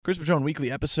Chris Patron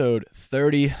Weekly, episode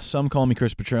 30. Some call me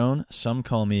Chris Patron. Some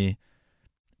call me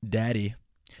Daddy.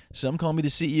 Some call me the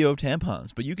CEO of tampons.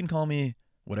 But you can call me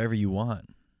whatever you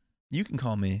want. You can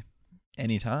call me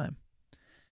anytime.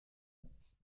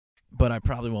 But I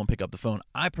probably won't pick up the phone.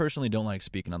 I personally don't like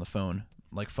speaking on the phone,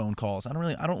 like phone calls. I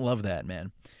don't love that,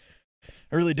 man.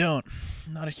 I really don't.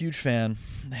 I'm not a huge fan.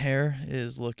 The hair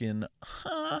is looking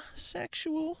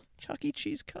sexual. Chuck E.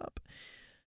 Cheese cup.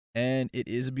 And it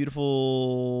is a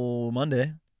beautiful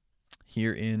Monday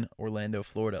here in Orlando,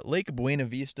 Florida. Lake Buena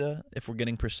Vista, if we're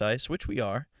getting precise, which we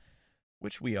are.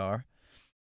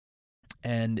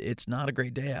 And it's not a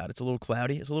great day out. It's a little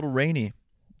cloudy. It's a little rainy.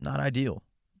 Not ideal.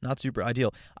 Not super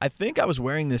ideal. I think I was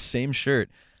wearing this same shirt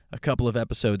a couple of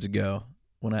episodes ago,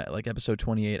 when episode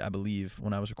 28, I believe,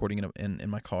 when I was recording it in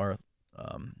my car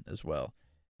as well.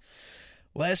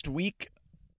 Last week,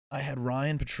 I had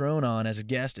Ryan Patron on as a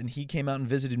guest, and he came out and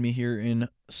visited me here in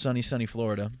sunny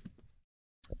Florida.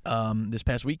 This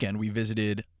past weekend, we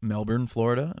visited Melbourne,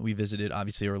 Florida. We visited,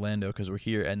 obviously, Orlando because we're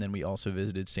here, and then we also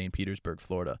visited St. Petersburg,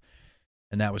 Florida,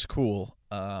 and that was cool.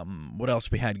 What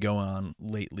else we had going on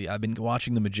lately? I've been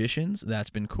watching The Magicians. That's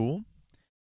been cool.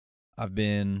 I've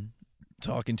been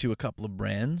talking to a couple of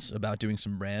brands about doing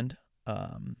some brand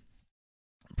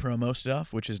promo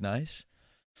stuff, which is nice.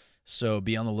 So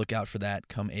be on the lookout for that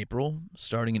come April,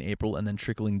 starting in April and then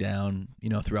trickling down,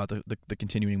 throughout the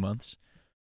continuing months.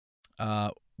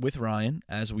 With Ryan,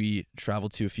 as we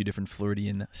traveled to a few different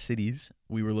Floridian cities,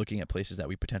 we were looking at places that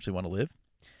we potentially want to live.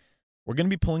 We're going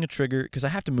to be pulling a trigger because I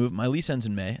have to move. My lease ends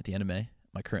in May, at the end of May,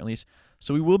 my current lease.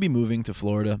 So we will be moving to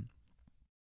Florida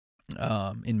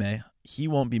in May. He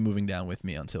won't be moving down with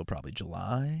me until probably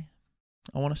July,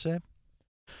 I want to say.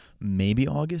 Maybe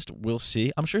August. We'll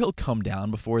see. I'm sure he'll come down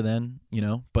before then,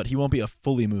 but he won't be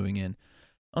fully moving in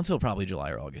until probably July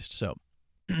or August. So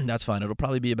that's fine. It'll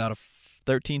probably be about a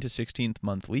 13th to 16th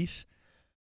month lease.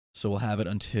 So we'll have it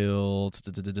until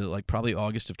probably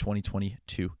August of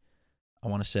 2022, I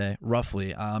want to say.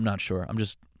 Roughly. I'm not sure. I'm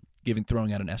just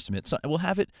throwing out an estimate. So we'll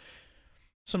have it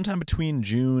sometime between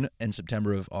June and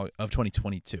September of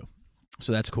 2022.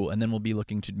 So that's cool. And then we'll be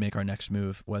looking to make our next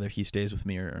move, whether he stays with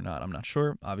me or not. I'm not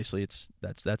sure. Obviously,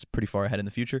 that's pretty far ahead in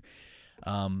the future.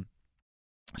 Something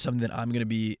that I'm going to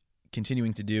be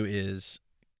continuing to do is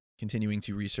continuing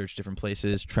to research different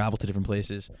places, travel to different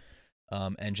places,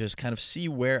 and just kind of see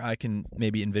where I can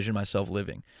maybe envision myself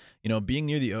living. Being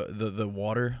near the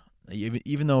water,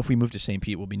 even though if we move to St.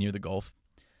 Pete, we'll be near the Gulf.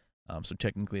 So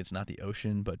technically it's not the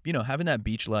ocean, but having that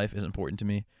beach life is important to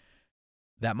me.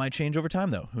 That might change over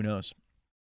time though. Who knows?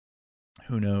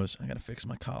 I gotta fix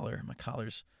my collar. My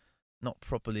collar's not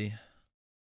properly.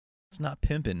 It's not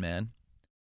pimping, man.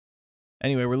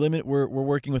 Anyway, we're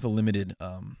working with a limited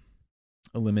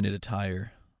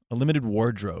attire, a limited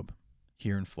wardrobe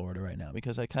here in Florida right now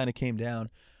because I kind of came down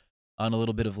on a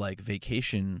little bit of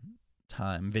vacation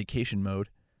mode,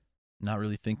 not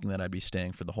really thinking that I'd be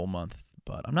staying for the whole month.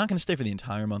 But I'm not going to stay for the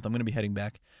entire month. I'm going to be heading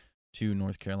back to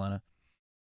North Carolina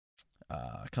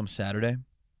come Saturday.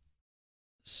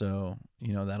 So,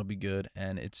 that'll be good.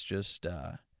 And it's just,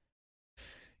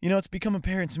 it's become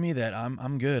apparent to me that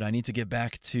I'm good. I need to get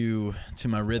back to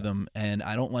my rhythm. And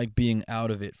I don't like being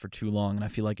out of it for too long. And I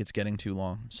feel like it's getting too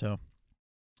long. So,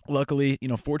 luckily,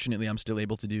 fortunately, I'm still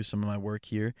able to do some of my work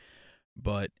here.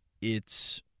 But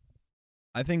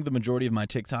I think the majority of my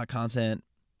TikTok content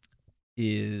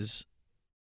is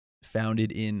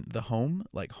founded in the home,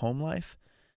 like home life,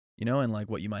 and like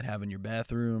what you might have in your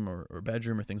bathroom or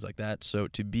bedroom or things like that. So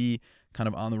to be kind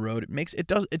of on the road, it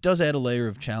does add a layer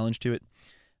of challenge to it.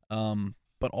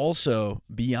 But also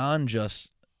beyond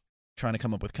just trying to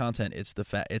come up with content,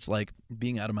 it's like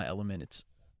being out of my element. It's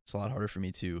a lot harder for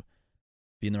me to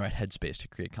be in the right headspace to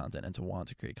create content and to want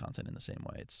to create content in the same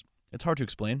way. It's hard to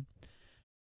explain,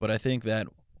 but I think that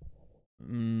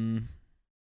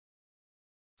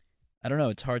I don't know.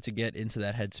 It's hard to get into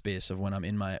that headspace of when I'm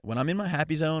in my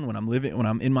happy zone, when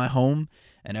I'm in my home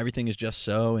and everything is just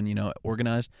so and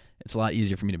organized. It's a lot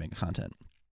easier for me to make content.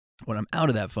 When I'm out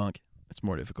of that funk, it's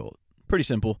more difficult. Pretty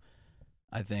simple,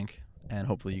 I think, and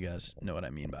hopefully you guys know what I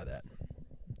mean by that.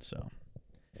 So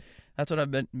that's what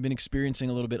I've been experiencing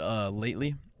a little bit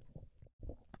lately.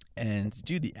 And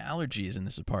dude, the allergies in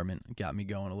this apartment got me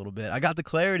going a little bit. I got the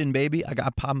Claritin, baby.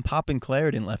 I'm popping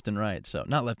Claritin left and right. So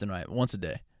not left and right, once a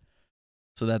day.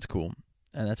 So that's cool,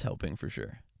 and that's helping for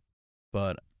sure.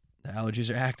 But the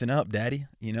allergies are acting up, Daddy.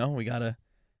 We gotta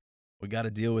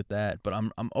deal with that. But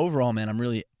I'm overall, man, I'm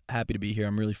really happy to be here.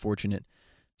 I'm really fortunate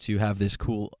to have this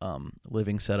cool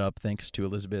living setup, thanks to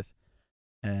Elizabeth,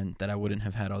 and that I wouldn't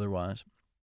have had otherwise.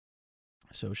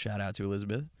 So shout out to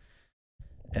Elizabeth.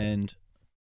 And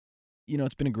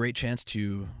it's been a great chance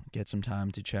to get some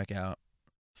time to check out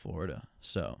Florida.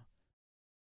 So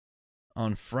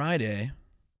on Friday,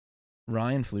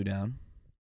 Ryan flew down,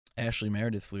 Ashley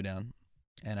Meredith flew down,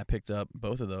 and I picked up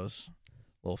both of those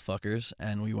little fuckers,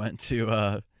 and we went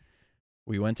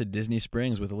to Disney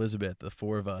Springs with Elizabeth, the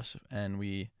four of us,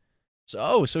 and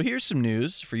so here's some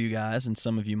news for you guys, and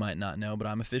some of you might not know, but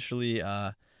I'm officially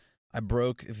I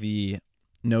broke the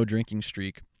no drinking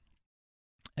streak,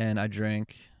 and I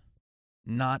drank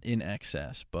not in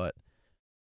excess, but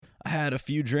I had a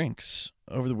few drinks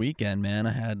over the weekend, man.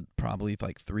 I had probably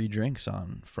like 3 drinks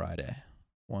on Friday.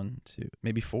 1, 2,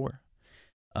 maybe 4.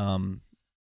 I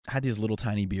had these little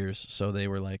tiny beers, so they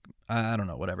were like, I don't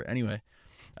know, whatever. Anyway,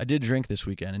 I did drink this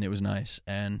weekend, and it was nice,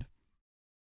 and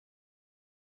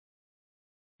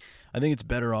I think it's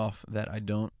better off that I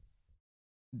don't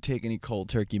take any cold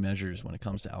turkey measures when it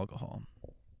comes to alcohol.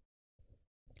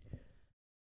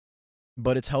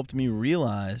 But it's helped me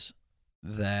realize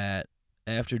that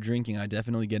after drinking, I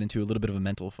definitely get into a little bit of a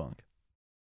mental funk.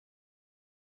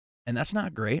 And that's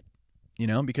not great,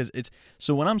 because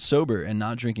so when I'm sober and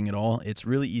not drinking at all, it's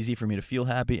really easy for me to feel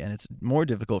happy, and it's more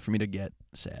difficult for me to get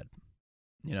sad,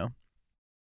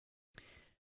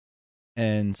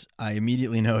 And I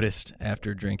immediately noticed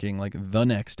after drinking, like the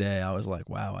next day, I was like,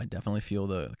 wow, I definitely feel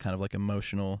the kind of like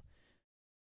emotional,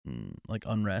 like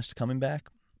unrest coming back,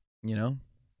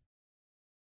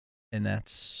 And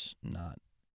that's not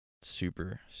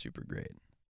super, super great.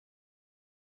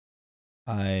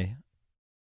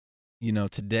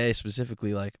 Today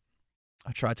specifically, like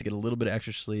I tried to get a little bit of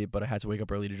extra sleep, but I had to wake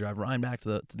up early to drive Ryan back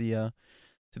to the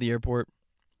airport.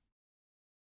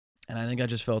 And I think I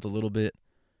just felt a little bit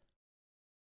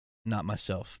not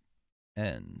myself.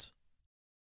 And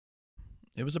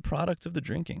it was a product of the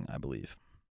drinking, I believe.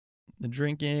 The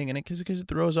drinking, and because it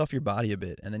throws off your body a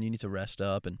bit, and then you need to rest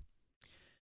up, and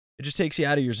it just takes you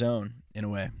out of your zone in a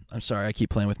way. I'm sorry, I keep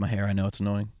playing with my hair. I know it's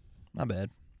annoying. My bad.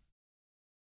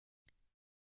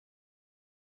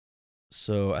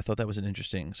 So I thought that was an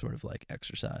interesting sort of like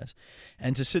exercise.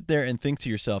 And to sit there and think to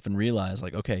yourself and realize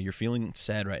like, okay, you're feeling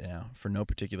sad right now for no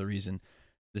particular reason.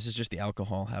 This is just the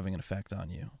alcohol having an effect on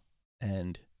you.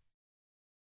 And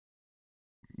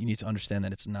you need to understand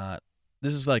that it's not,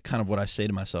 this is like kind of what I say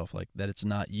to myself, like that it's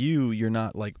not you, you're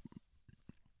not like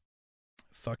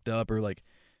fucked up or like,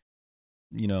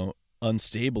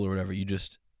 unstable or whatever.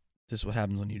 This is what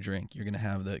happens when you drink. You're going to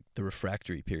have the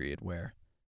refractory period where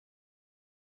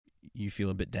you feel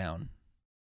a bit down.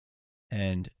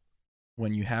 And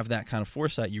when you have that kind of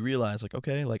foresight, you realize like,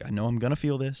 okay, like I know I'm going to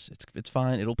feel this. It's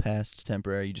fine. It'll pass. It's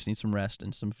temporary. You just need some rest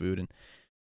and some food.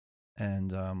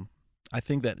 And I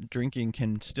think that drinking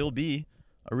can still be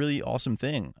a really awesome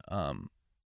thing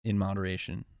in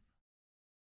moderation,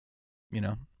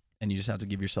 and you just have to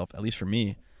give yourself, at least for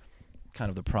me, kind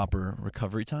of the proper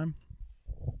recovery time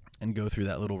and go through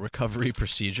that little recovery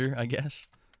procedure, I guess.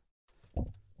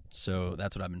 So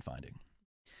that's what I've been finding.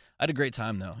 I had a great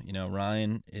time, though.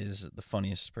 Ryan is the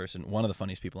funniest person, one of the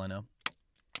funniest people I know.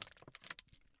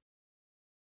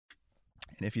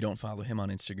 And if you don't follow him on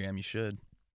Instagram, you should.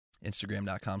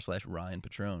 Instagram.com/Ryan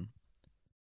Patrone.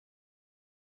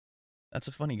 That's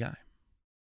a funny guy.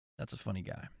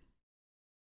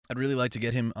 I'd really like to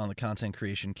get him on the content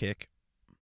creation kick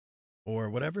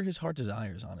or whatever his heart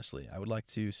desires, honestly. I would like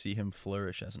to see him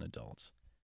flourish as an adult.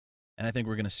 And I think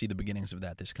we're going to see the beginnings of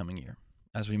that this coming year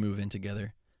as we move in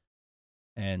together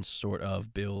and sort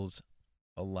of build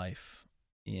a life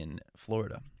in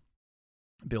Florida,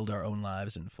 build our own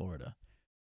lives in Florida,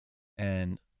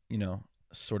 and,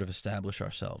 sort of establish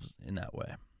ourselves in that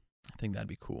way. I think that'd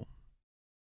be cool.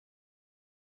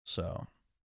 So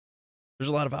there's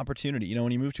a lot of opportunity.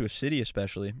 When you move to a city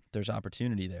especially, there's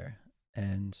opportunity there.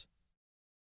 And,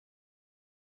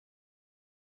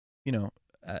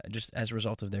 just as a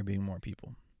result of there being more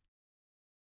people,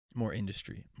 more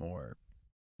industry, more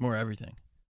everything.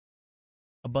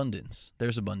 Abundance.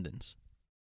 There's abundance.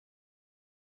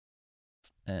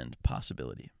 And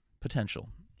possibility. Potential.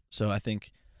 So I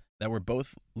think that we're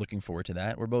both looking forward to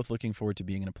that. We're both looking forward to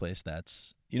being in a place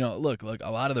that's, look, a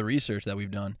lot of the research that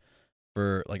we've done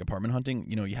for like apartment hunting,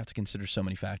 you have to consider so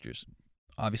many factors.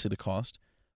 Obviously the cost,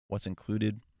 what's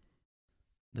included,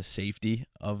 the safety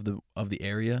of the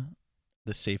area,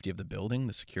 the safety of the building,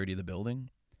 the security of the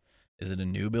building. Is it a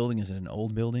new building? Is it an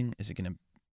old building? Is it going to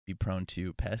be prone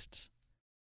to pests?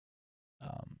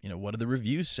 What do the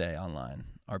reviews say online?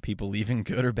 Are people leaving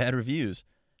good or bad reviews?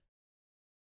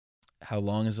 How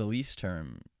long is the lease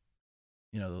term?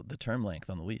 The term length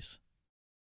on the lease.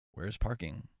 Where's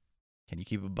parking? Can you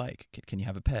keep a bike? Can you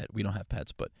have a pet? We don't have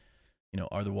pets, but,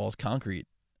 are the walls concrete?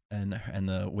 and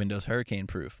the windows hurricane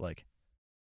proof. Like,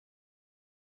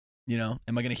 you know,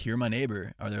 am I going to hear my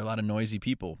neighbor? Are there a lot of noisy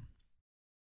people?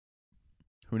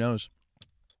 Who knows?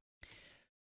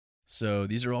 So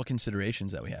these are all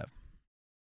considerations that we have.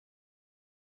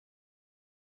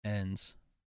 And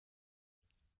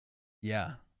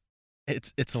yeah,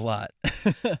 it's a lot.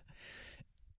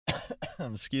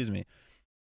 Excuse me.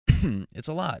 It's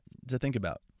a lot to think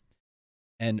about.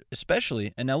 And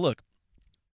especially, and now look,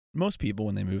 most people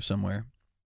when they move somewhere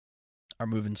are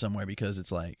moving somewhere because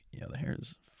it's like, you know, the hair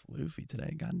is floofy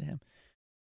today, goddamn.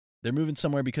 They're moving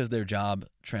somewhere because their job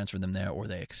transferred them there, or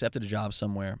they accepted a job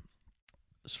somewhere,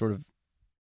 sort of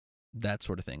that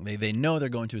sort of thing. They know they're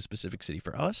going to a specific city.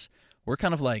 For us, we're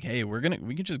kind of like, hey,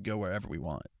 we can just go wherever we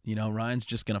want. You know, Ryan's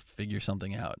just gonna figure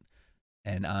something out,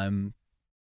 and I'm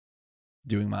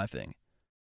doing my thing.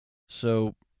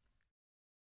 So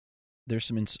there's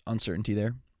some uncertainty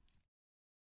there,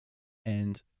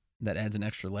 and that adds an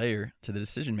extra layer to the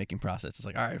decision-making process. It's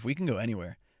like, all right, if we can go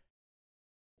anywhere,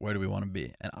 where do we want to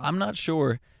be? And I'm not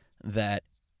sure that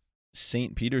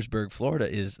St. Petersburg, Florida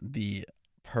is the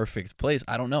perfect place.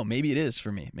 I don't know. Maybe it is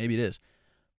for me. Maybe it is.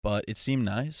 But it seemed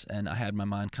nice, and I had my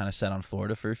mind kind of set on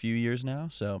Florida for a few years now,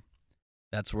 so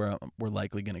that's where we're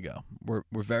likely going to go. We're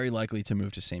very likely to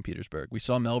move to St. Petersburg. We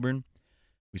saw Melbourne.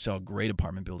 We saw a great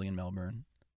apartment building in Melbourne,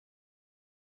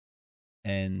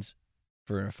 and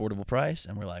for an affordable price,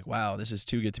 and we're like, wow, this is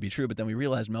too good to be true. But then we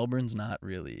realized Melbourne's not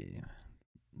really,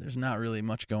 there's not really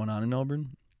much going on in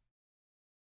Melbourne.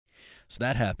 So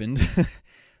that happened.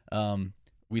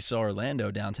 We saw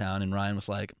Orlando downtown, and Ryan was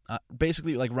like,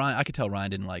 basically, like Ryan, I could tell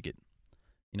Ryan didn't like it.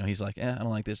 You know, he's like, I don't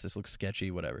like this. This looks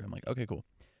sketchy, whatever. I'm like, okay, cool.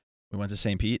 We went to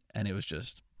St. Pete, and it was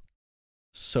just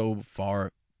so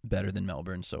far better than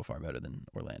Melbourne, so far better than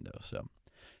Orlando. So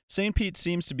St. Pete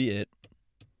seems to be it.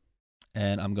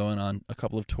 And I'm going on a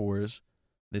couple of tours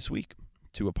this week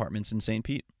to apartments in St.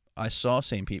 Pete. I saw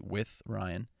St. Pete with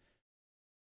Ryan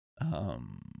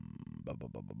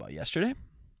yesterday.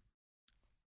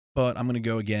 But I'm going to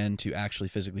go again to actually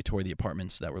physically tour the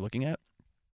apartments that we're looking at.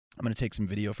 I'm going to take some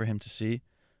video for him to see,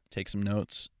 take some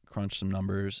notes, crunch some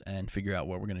numbers, and figure out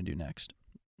what we're going to do next.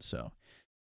 So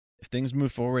if things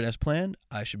move forward as planned,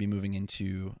 I should be moving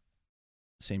into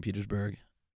St. Petersburg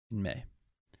in May.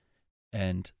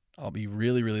 And I'll be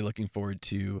really, really looking forward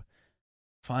to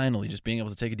finally just being able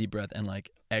to take a deep breath and like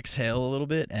exhale a little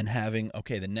bit and having,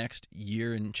 okay, the next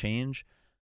year and change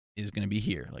is going to be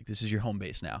here. Like, this is your home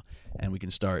base now. And we can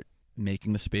start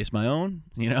making the space my own,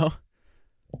 you know,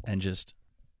 and just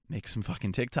make some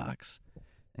fucking TikToks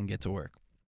and get to work.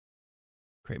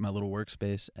 Create my little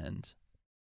workspace and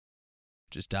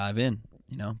just dive in,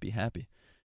 you know, be happy.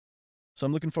 So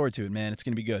I'm looking forward to it, man. It's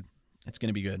going to be good. It's going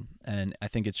to be good. And I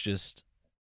think it's just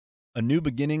a new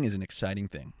beginning is an exciting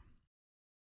thing.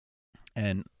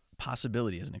 And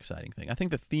possibility is an exciting thing. I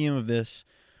think the theme of this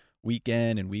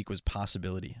weekend and week was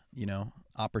possibility, you know,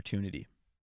 opportunity,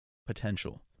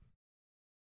 potential.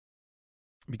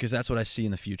 Because that's what I see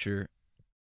in the future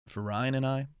for Ryan and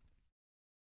I.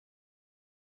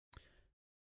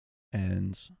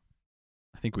 And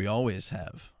I think we always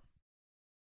have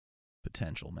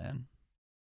potential, man.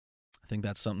 I think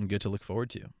that's something good to look forward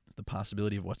to, the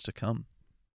possibility of what's to come.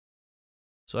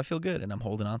 So I feel good, and I'm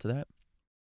holding on to that.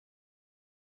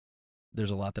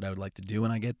 There's a lot that I would like to do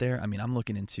when I get there. I mean, I'm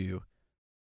looking into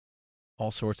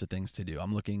all sorts of things to do.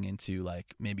 I'm looking into,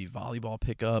 like, maybe volleyball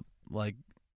pickup, like,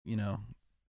 you know,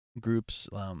 groups,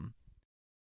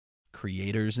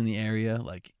 creators in the area,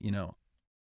 like, you know,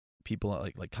 people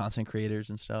like content creators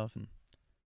and stuff. And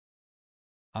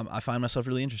I find myself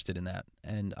really interested in that.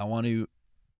 And I want to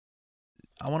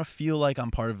feel like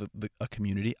I'm part of a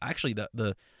community. Actually,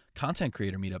 the content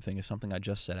creator meetup thing is something I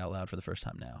just said out loud for the first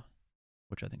time now,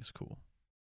 which I think is cool.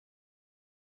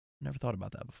 Never thought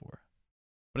about that before.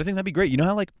 But I think that'd be great. You know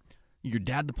how, like, your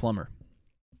dad the plumber.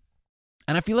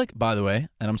 And I feel like, by the way,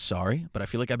 and I'm sorry, but I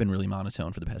feel like I've been really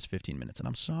monotone for the past 15 minutes. And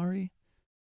I'm sorry.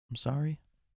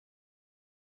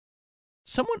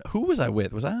 Someone, who was I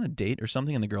with? Was I on a date or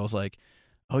something? And the girl's like,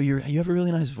 oh, you have a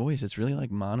really nice voice. It's really,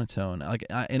 like, monotone. Like,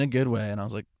 in a good way. And I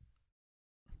was like,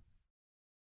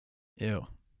 ew.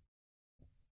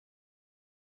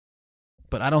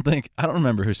 But I don't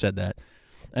remember who said that.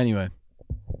 Anyway,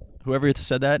 whoever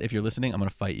said that, if you're listening, I'm going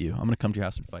to fight you. I'm going to come to your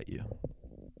house and fight you.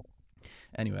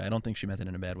 Anyway, I don't think she meant it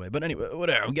in a bad way. But anyway,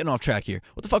 whatever. I'm getting off track here.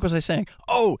 What the fuck was I saying?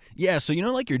 Oh, yeah. So, you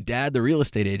know, like your dad, the real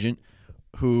estate agent,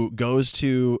 who goes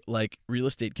to, like, real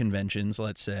estate conventions,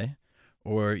 let's say,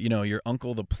 or, you know, your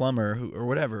uncle, the plumber, or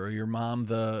whatever, or your mom,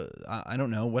 I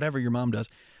don't know, whatever your mom does.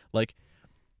 Like,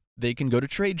 they can go to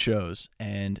trade shows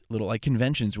and little, like,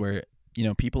 conventions where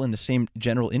people in the same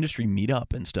general industry meet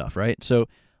up and stuff, right? So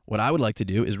what I would like to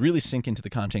do is really sink into the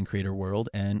content creator world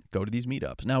and go to these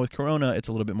meetups. Now with Corona, it's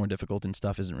a little bit more difficult and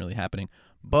stuff isn't really happening.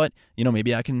 But,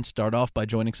 maybe I can start off by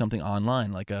joining something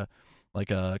online, like a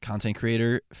content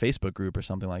creator Facebook group or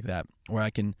something like that, where I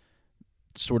can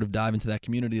sort of dive into that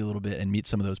community a little bit and meet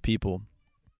some of those people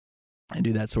and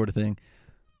do that sort of thing.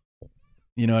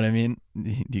 You know what I mean?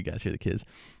 Do you guys hear the kids?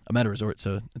 I'm at a resort,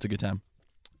 so it's a good time.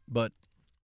 But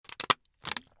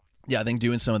yeah, I think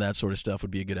doing some of that sort of stuff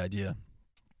would be a good idea.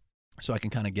 So I can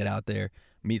kind of get out there,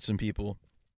 meet some people,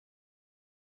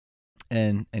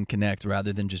 and connect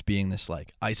rather than just being this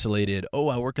like isolated, oh,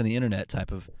 I work on the internet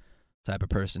type of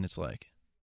person. It's like,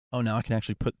 oh, now I can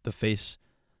actually put the face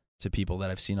to people that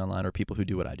I've seen online or people who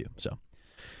do what I do. So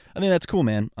I think that's cool,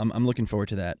 man. I'm looking forward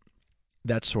to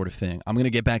that sort of thing. I'm going to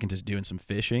get back into doing some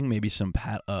fishing, maybe some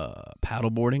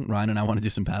paddle boarding. Ryan and I want to do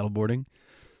some paddle boarding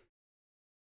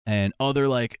and other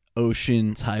like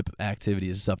ocean type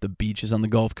activities and stuff. The beaches on the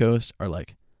Gulf Coast are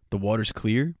like, the water's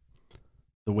clear.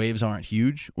 The waves aren't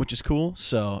huge, which is cool.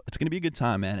 So it's going to be a good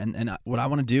time, man. And what I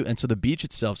want to do, and so the beach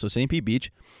itself, so St. Pete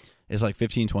Beach is like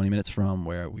 15, 20 minutes from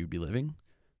where we'd be living,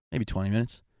 maybe 20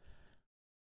 minutes.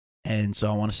 And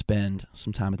so I want to spend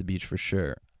some time at the beach for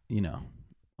sure,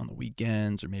 on the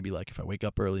weekends, or maybe like if I wake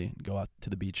up early, go out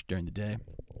to the beach during the day,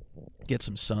 get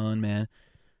some sun, man.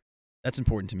 That's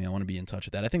important to me. I want to be in touch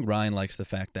with that. I think Ryan likes the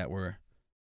fact that we're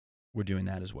doing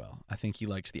that as well. I think he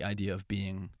likes the idea of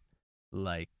being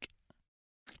like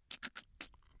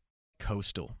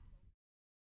coastal.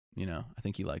 I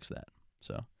think he likes that.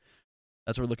 So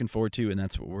that's what we're looking forward to, and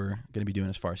that's what we're going to be doing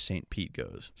as far as St. Pete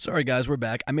goes. Sorry, guys, we're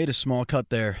back. I made a small cut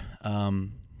there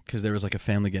because there was like a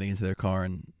family getting into their car,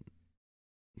 and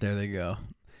there they go.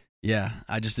 Yeah,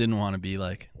 I just didn't want to be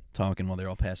like talking while they're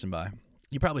all passing by.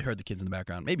 You probably heard the kids in the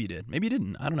background. Maybe you did. Maybe you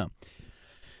didn't. I don't know.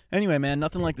 Anyway, man,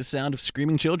 nothing like the sound of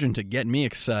screaming children to get me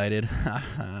excited.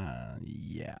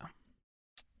 Yeah.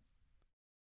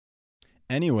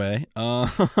 Anyway,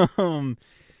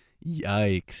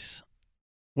 yikes.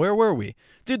 Where were we?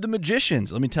 Dude, the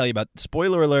Magicians. Let me tell you about,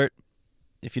 spoiler alert.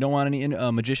 If you don't want any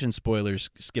Magician spoilers,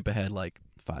 skip ahead like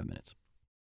 5 minutes.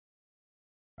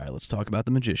 All right, let's talk about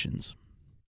the Magicians.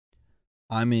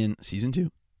 I'm in season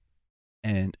 2,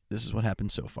 and this is what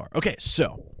happened so far. Okay,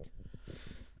 so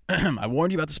I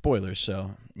warned you about the spoilers,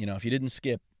 so, if you didn't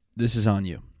skip, this is on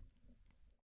you.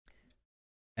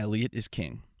 Elliot is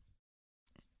king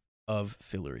of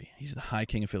Fillory. He's the High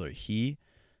King of Fillory. He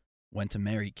went to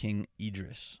marry King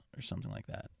Idris or something like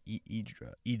that.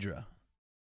 Idra.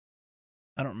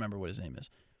 I don't remember what his name is.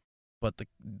 But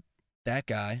that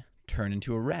guy turned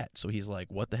into a rat. So he's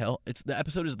like, what the hell? The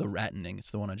episode is The Rattening.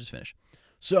 It's the one I just finished.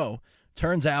 So,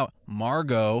 turns out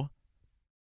Margot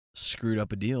screwed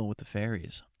up a deal with the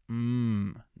fairies.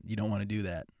 You don't want to do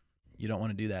that. You don't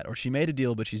want to do that. Or she made a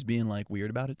deal, but she's being like weird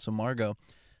about it. So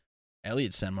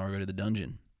Elliot sent Margot to the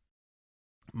dungeon.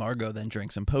 Margot then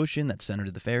drank some potion that sent her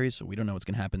to the fairies, so we don't know what's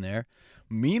going to happen there.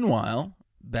 Meanwhile,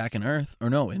 back in Earth,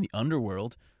 in the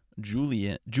underworld,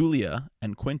 Julia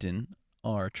and Quentin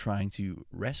are trying to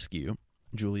rescue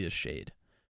Julia's shade.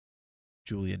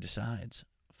 Julia decides,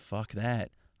 fuck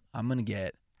that. I'm going to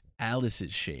get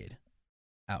Alice's shade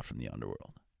out from the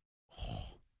underworld.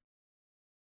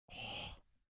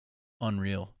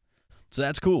 Unreal. So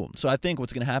that's cool. So I think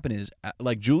what's going to happen is,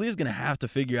 like, Julia's going to have to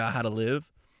figure out how to live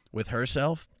with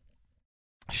herself,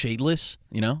 shadeless,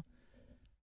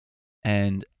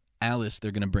 and Alice,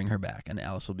 they're going to bring her back, and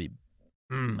Alice will be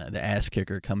the ass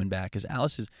kicker coming back, because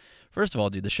Alice is, first of all,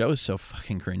 dude, the show is so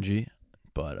fucking cringy,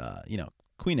 but,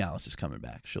 Queen Alice is coming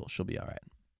back. She'll be all right.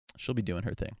 She'll be doing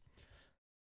her thing.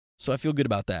 So I feel good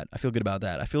about that. I feel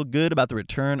good about the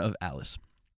return of Alice.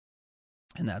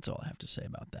 And that's all I have to say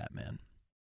about that, man.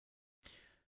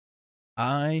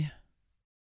 I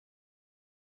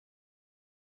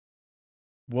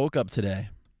woke up today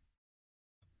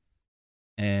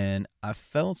and I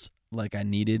felt like I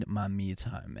needed my me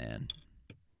time, man.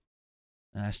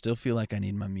 And I still feel like I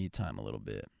need my me time a little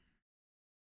bit.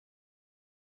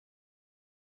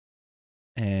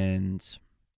 And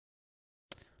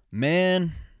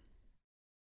man,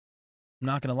 I'm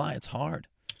not going to lie, it's hard.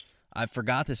 I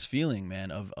forgot this feeling,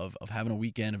 man, of having a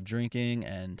weekend of drinking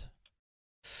and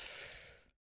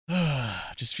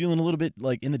just feeling a little bit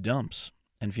like in the dumps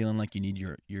and feeling like you need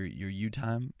your you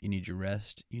time, you need your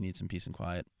rest, you need some peace and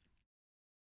quiet.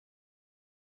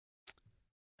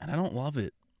 And I don't love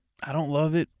it. I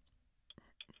want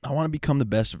to become the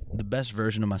best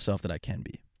version of myself that I can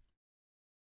be.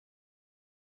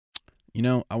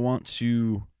 I want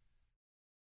to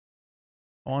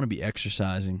be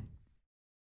exercising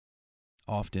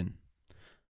often.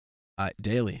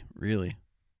 Daily, really.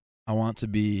 I want to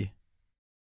be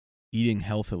eating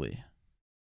healthily.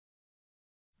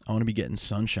 I want to be getting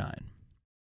sunshine.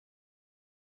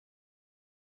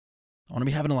 I want to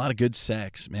be having a lot of good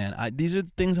sex, man. These are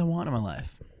the things I want in my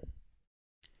life.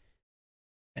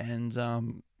 And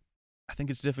I think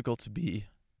it's difficult to be,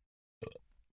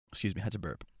 excuse me, I had to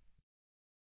burp.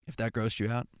 If that grossed you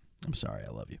out, I'm sorry.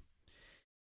 I love you.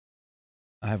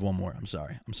 I have one more. I'm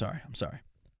sorry.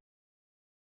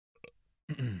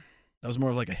 That was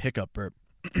more of like a hiccup burp.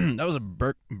 That was a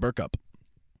burp up.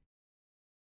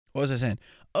 What was I saying?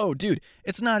 Oh, dude,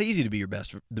 it's not easy to be your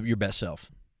best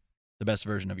self, the best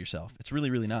version of yourself. It's really,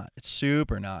 really not. It's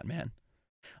super not, man.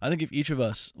 I think if each of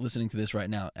us listening to this right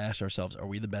now asked ourselves, are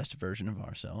we the best version of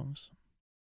ourselves?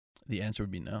 The answer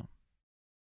would be no.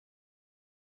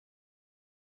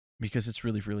 Because it's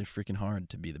really, really freaking hard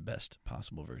to be the best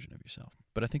possible version of yourself.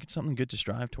 But I think it's something good to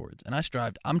strive towards. And I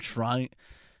strived. I'm trying.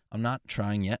 I'm not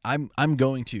trying yet. I'm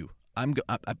going to.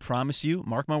 I promise you,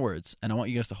 mark my words, and I want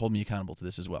you guys to hold me accountable to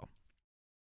this as well,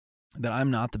 that I'm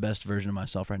not the best version of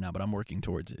myself right now, but I'm working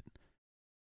towards it.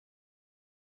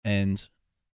 And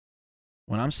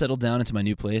when I'm settled down into my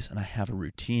new place and I have a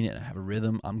routine and I have a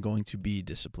rhythm, I'm going to be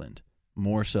disciplined,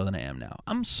 more so than I am now.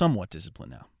 I'm somewhat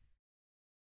disciplined now.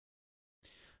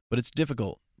 But it's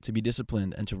difficult to be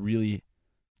disciplined and to really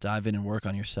dive in and work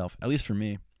on yourself, at least for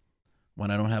me,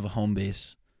 when I don't have a home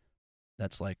base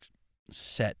that's like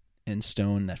set in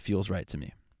stone that feels right to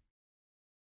me.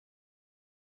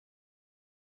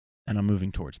 And I'm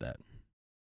moving towards that.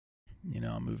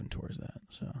 I'm moving towards that.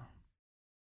 So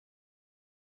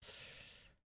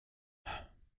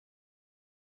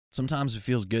sometimes it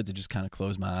feels good to just kind of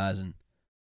close my eyes and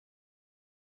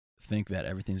think that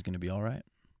everything's going to be all right.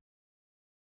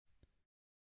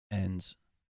 And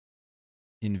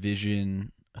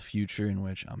envision a future in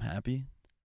which I'm happy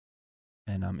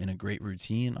and I'm in a great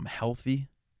routine. I'm healthy.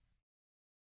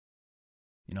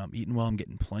 I'm eating well. I'm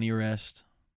getting plenty of rest.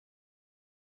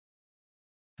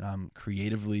 And I'm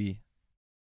creatively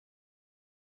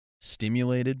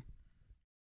stimulated.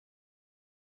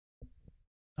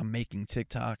 I'm making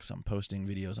TikToks. I'm posting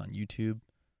videos on YouTube.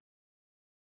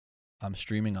 I'm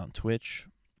streaming on Twitch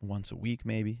once a week,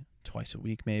 maybe. Twice a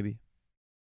week, maybe.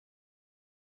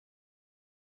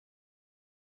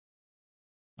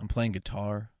 I'm playing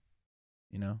guitar,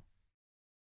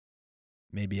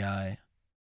 Maybe I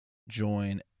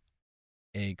join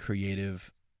a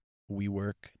creative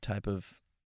WeWork type of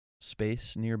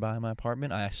space nearby my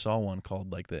apartment. I saw one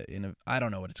called like I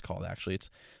don't know what it's called actually. It's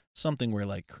something where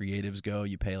like creatives go.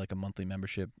 You pay like a monthly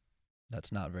membership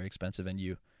that's not very expensive, and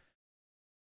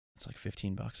it's like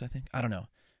 $15, I think. I don't know.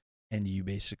 And you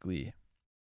basically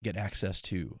get access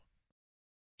to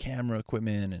camera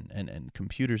equipment and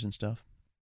computers and stuff.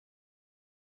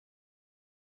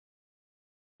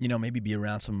 Maybe be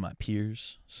around some of my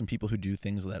peers, some people who do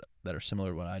things that are similar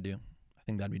to what I do. I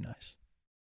think that'd be nice.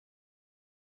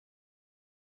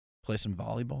 Play some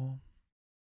volleyball.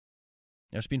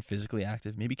 Just being physically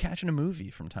active. Maybe catching a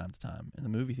movie from time to time in the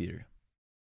movie theater.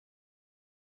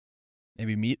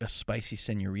 Maybe meet a spicy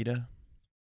senorita,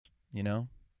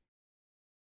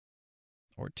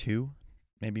 or two.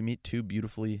 Maybe meet two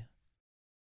beautiful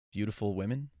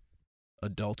women,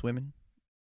 adult women.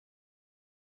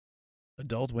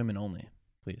 Adult women only,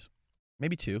 please.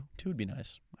 Maybe two. Two would be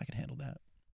nice. I can handle that.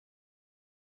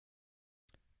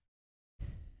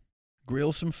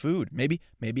 Grill some food. Maybe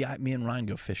me and Ryan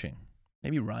go fishing.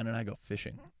 Maybe Ryan and I go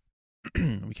fishing.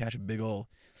 We catch a big old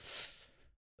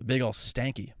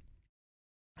stanky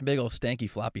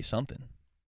floppy something.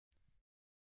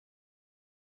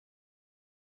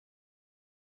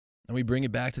 And we bring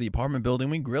it back to the apartment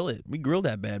building. We grill it. We grill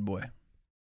that bad boy.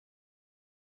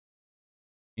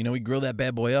 We grill that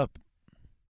bad boy up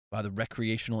by the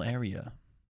recreational area.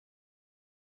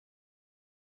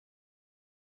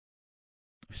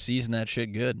 We season that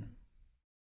shit good.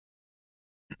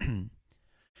 And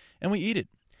we eat it.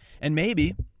 And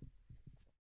maybe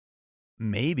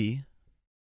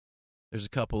there's a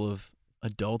couple of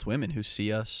adult women who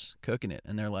see us cooking it,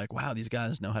 and they're like, wow, these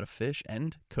guys know how to fish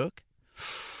and cook.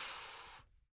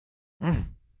 My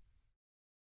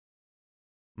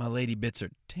lady bits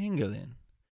are tingling.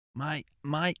 My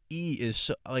E is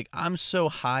so, like, I'm so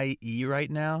high E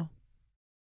right now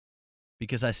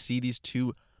because I see these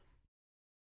two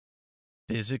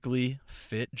physically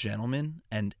fit gentlemen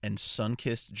and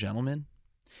sun-kissed gentlemen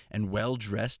and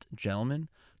well-dressed gentlemen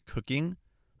cooking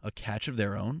a catch of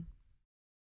their own.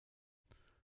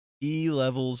 E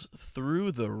levels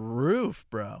through the roof,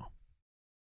 bro.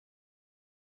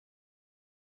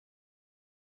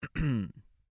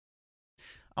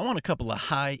 I I want a couple of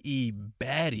high E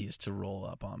baddies to roll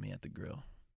up on me at the grill.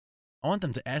 I want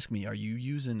them to ask me, "Are you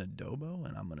using adobo?"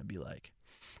 And I'm gonna be like,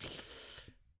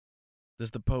 "Does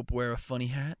the Pope wear a funny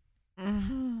hat?"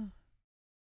 Mm-hmm.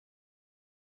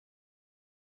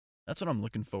 That's what I'm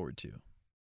looking forward to.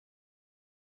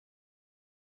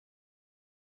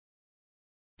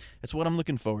 It's what I'm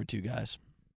looking forward to, guys.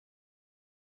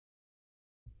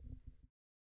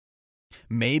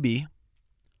 Maybe,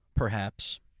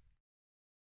 perhaps,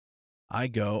 I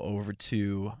go over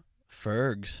to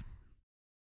Ferg's.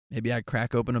 Maybe I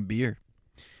crack open a beer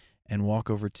and walk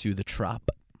over to the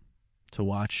Trop to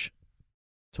watch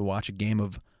a game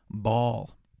of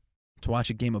ball, to watch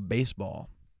a game of baseball.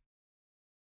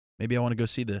 Maybe I want to go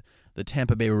see the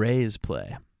Tampa Bay Rays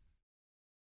play.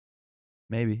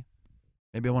 Maybe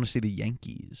I want to see the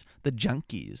Yankees, the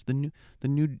Junkies, the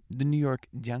New York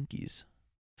Junkies.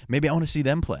 Maybe I want to see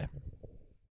them play.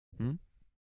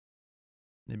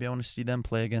 Maybe I want to see them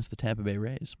play against the Tampa Bay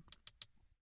Rays.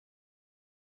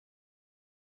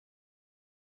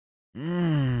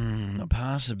 The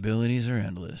possibilities are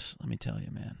endless. Let me tell you,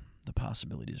 man. The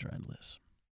possibilities are endless.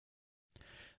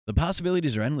 The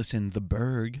possibilities are endless in the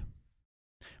Berg.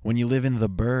 When you live in the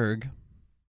Berg,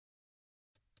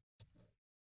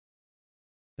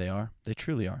 they are. They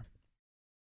truly are.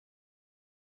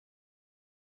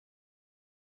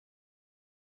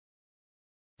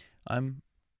 I'm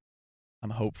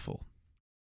hopeful.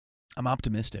 I'm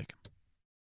optimistic.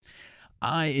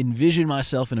 I envision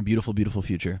myself in a beautiful, beautiful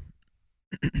future.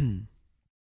 I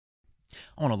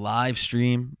want to live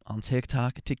stream on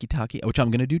TikTok, TikTok, which I'm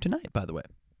going to do tonight, by the way.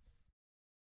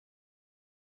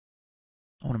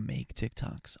 I want to make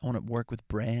TikToks. I want to work with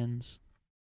brands.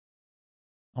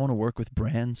 I want to work with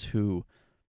brands who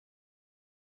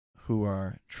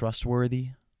are trustworthy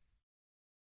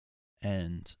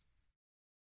and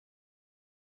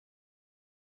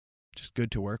just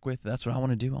good to work with. That's what I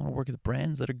want to do. I want to work with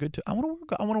brands that are good to. I want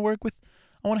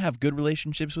to have good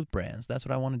relationships with brands. That's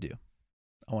what I want to do.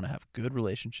 I want to have good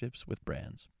relationships with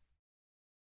brands.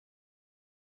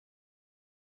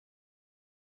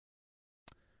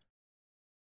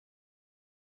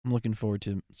 I'm looking forward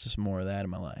to some more of that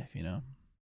in my life, you know?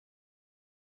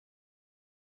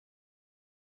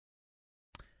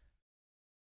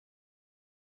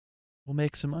 We'll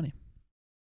make some money.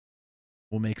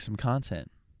 We'll make some content.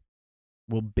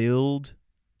 We'll build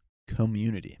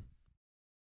community.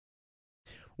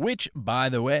 Which, by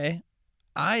the way,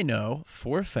 I know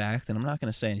for a fact, and I'm not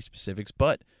going to say any specifics,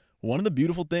 but one of the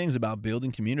beautiful things about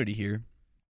building community here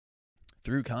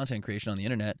through content creation on the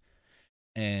internet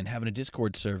and having a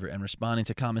Discord server and responding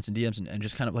to comments and DMs and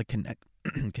just kind of like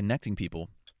connecting people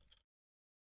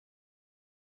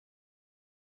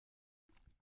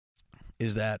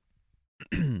is that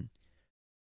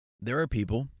there are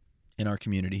people in our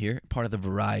community here, part of the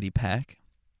variety pack,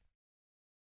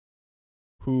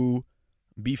 who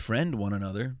befriend one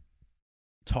another,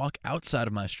 talk outside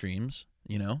of my streams,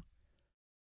 you know,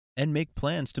 and make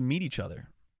plans to meet each other.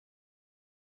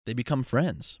 They become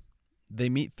friends. They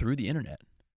meet through the internet.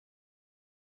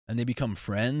 And they become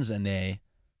friends, and they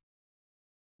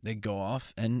go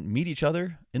off and meet each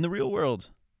other in the real world.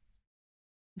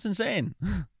 It's insane.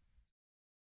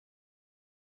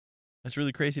 That's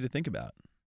really crazy to think about.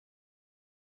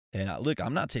 And look,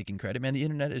 I'm not taking credit, man. The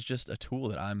internet is just a tool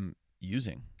that I'm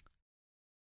using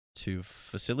to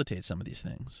facilitate some of these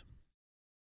things.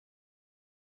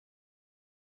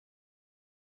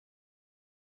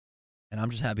 And I'm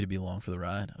just happy to be along for the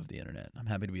ride of the internet. I'm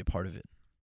happy to be a part of it.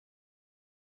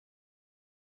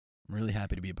 I'm really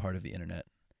happy to be a part of the internet.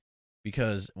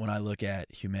 Because when I look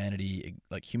at humanity,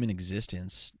 like human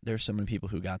existence, there's so many people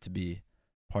who got to be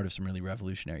part of some really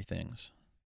revolutionary things.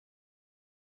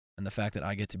 And the fact that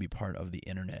I get to be part of the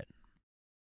internet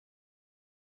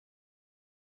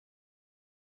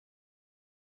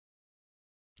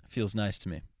feels nice to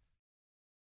me.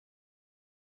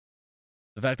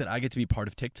 The fact that I get to be part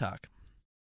of TikTok,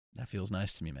 that feels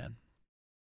nice to me, man.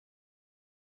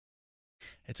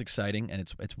 It's exciting, and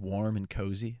it's warm and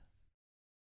cozy.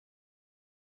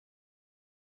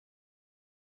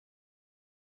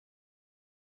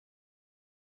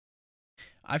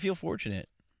 I feel fortunate.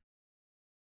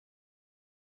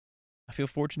 I feel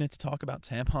fortunate to talk about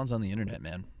tampons on the internet,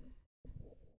 man.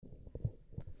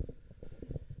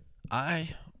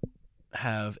 I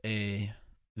have a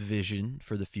vision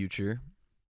for the future,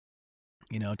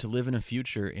 you know, to live in a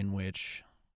future in which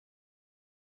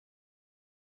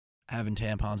having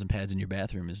tampons and pads in your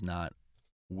bathroom is not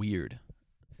weird,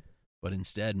 but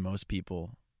instead most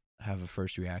people have a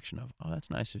first reaction of, oh, that's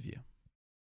nice of you.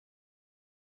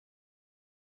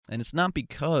 And it's not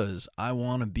because I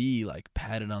want to be like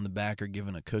patted on the back or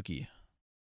given a cookie,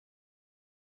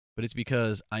 but it's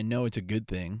because I know it's a good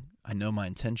thing. I know my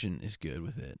intention is good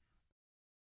with it.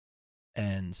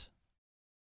 And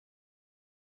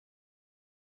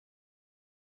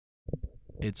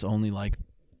it's only like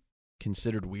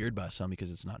considered weird by some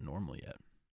because it's not normal yet.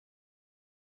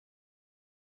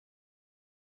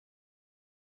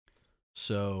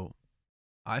 So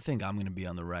I think I'm going to be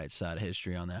on the right side of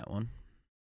history on that one.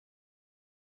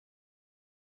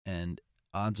 And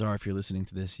odds are, if you're listening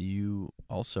to this, you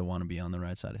also want to be on the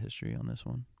right side of history on this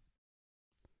one.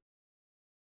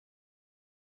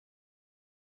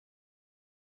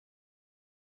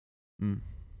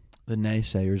 The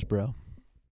naysayers, bro.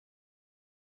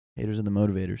 Haters and the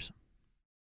motivators.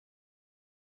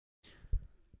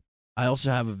 I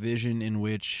also have a vision in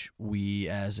which we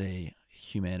as a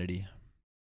humanity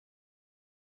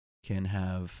can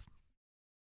have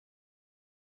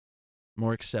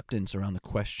more acceptance around the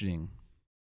questioning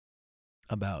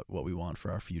about what we want for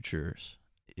our futures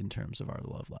in terms of our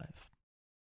love life.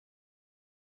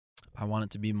 I want it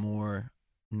to be more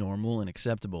normal and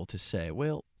acceptable to say,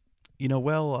 well,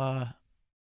 I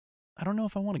don't know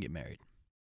if I want to get married.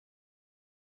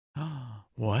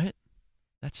 What?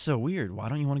 That's so weird. Why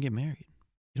don't you want to get married?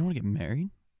 You don't want to get married?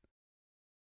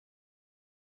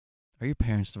 Are your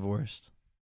parents divorced?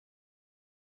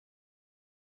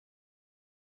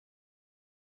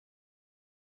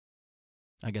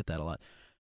 I get that a lot.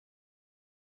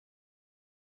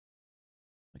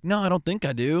 Like, no, I don't think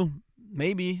I do.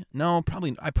 Maybe. No,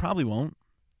 probably. I probably won't.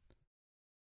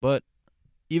 But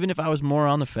even if I was more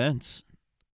on the fence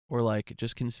or like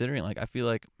just considering, like, I feel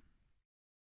like,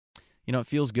 it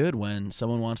feels good when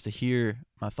someone wants to hear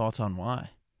my thoughts on why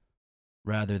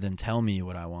rather than tell me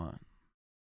what I want.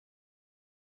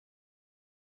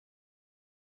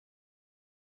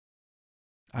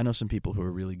 I know some people who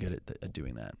are really good at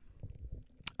doing that.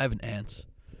 I have an aunt,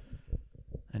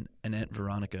 an Aunt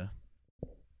Veronica,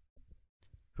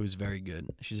 who's very good.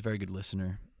 She's a very good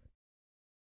listener.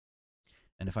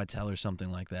 And if I tell her something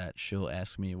like that, she'll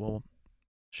ask me,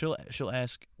 she'll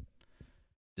ask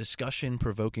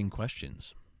discussion-provoking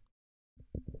questions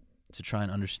to try and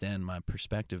understand my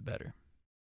perspective better.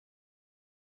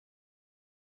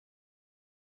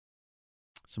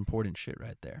 It's important shit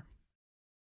right there.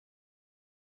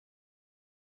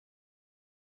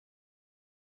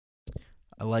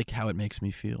 I like how it makes me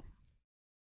feel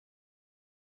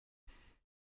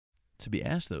to be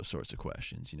asked those sorts of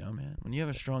questions, man. When you have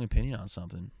a strong opinion on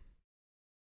something,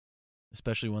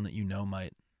 especially one that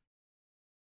might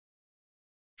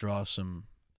draw some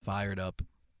fired up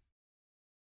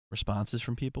responses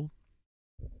from people.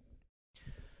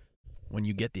 When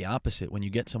you get the opposite, when you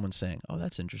get someone saying, "Oh,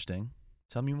 that's interesting.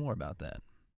 Tell me more about that."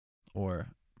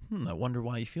 Or, I wonder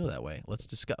why you feel that way. Let's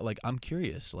discuss, like, I'm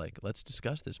curious, like, let's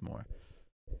discuss this more.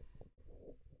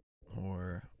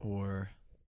 Or,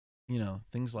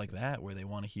 things like that where they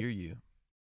want to hear you.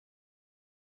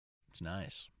 It's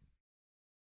nice.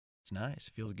 It's nice.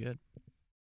 It feels good.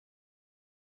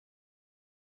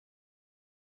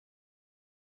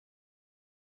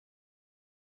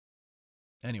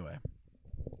 Anyway,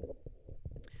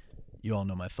 you all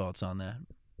know my thoughts on that.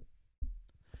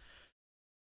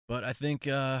 But I think,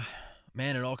 man,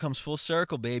 it all comes full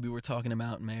circle, baby. We're talking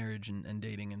about marriage and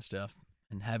dating and stuff.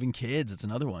 And having kids, it's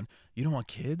another one. You don't want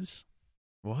kids?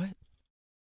 What?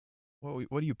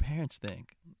 What do your parents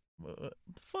think? What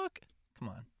the fuck? Come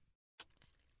on.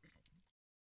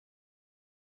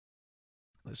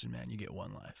 Listen, man, you get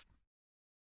one life.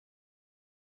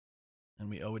 And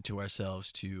we owe it to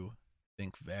ourselves to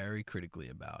think very critically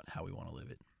about how we want to live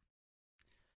it.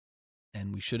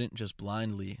 And we shouldn't just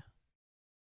blindly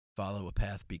follow a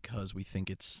path because we think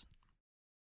it's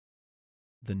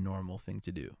the normal thing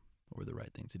to do or the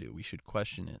right thing to do. We should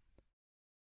question it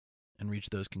and reach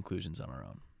those conclusions on our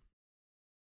own.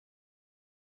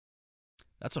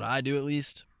 That's what I do, at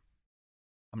least.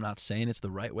 I'm not saying it's the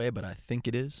right way, but I think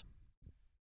it is.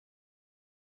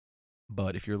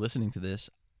 But if you're listening to this,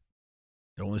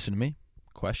 don't listen to me.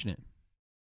 Question it.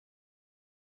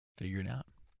 Figure it out.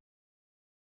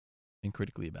 Think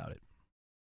critically about it.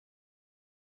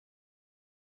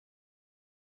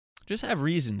 Just have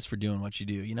reasons for doing what you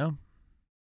do,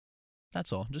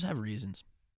 That's all. Just have reasons.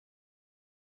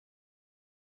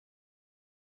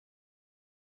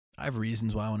 I have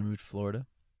reasons why I want to move to Florida.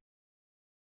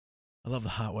 I love the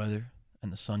hot weather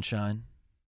and the sunshine.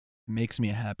 It makes me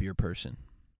a happier person.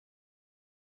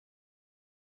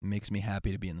 It makes me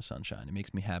happy to be in the sunshine. It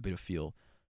makes me happy to feel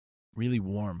really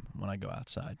warm when I go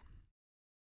outside.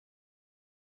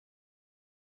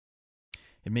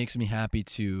 It makes me happy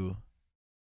to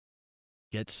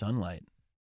get sunlight.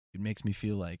 It makes me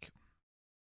feel like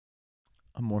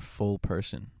a more full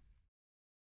person.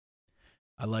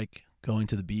 I like going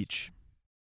to the beach,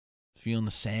 feeling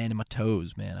the sand in my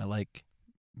toes, man. I like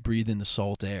breathing the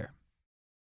salt air,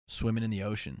 swimming in the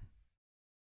ocean.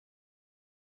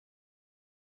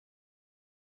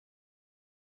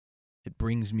 It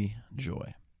brings me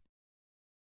joy.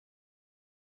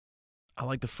 I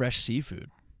like the fresh seafood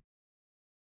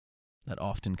that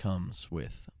often comes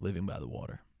with living by the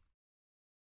water.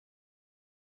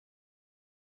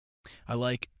 I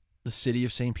like the city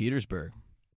of St. Petersburg,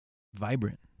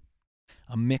 vibrant,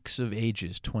 a mix of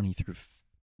ages, 20 through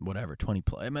whatever, 20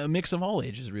 plus, a mix of all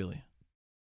ages, really.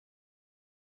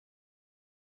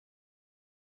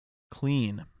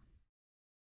 Clean,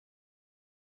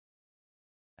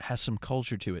 has some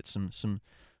culture to it, some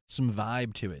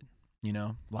vibe to it, you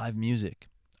know, live music,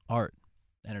 art,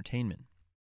 entertainment,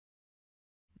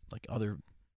 like other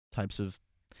types of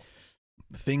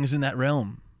things in that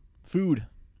realm, food.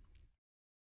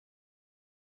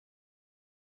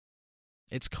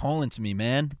 It's calling to me,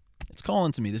 man. It's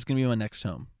calling to me. This is going to be my next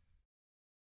home.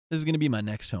 This is going to be my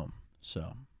next home.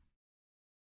 So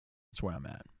that's where I'm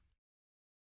at.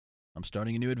 I'm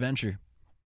starting a new adventure.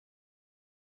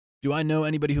 Do I know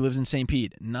anybody who lives in St.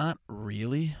 Pete? Not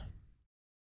really.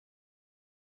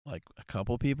 Like a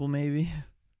couple people, maybe.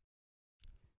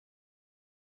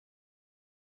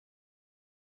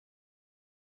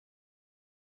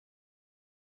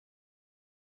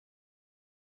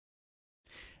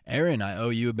 Aaron, I owe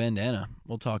you a bandana.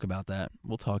 We'll talk about that.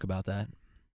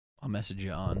 I'll message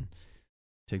you on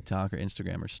TikTok or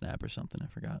Instagram or Snap or something. I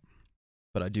forgot.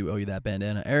 But I do owe you that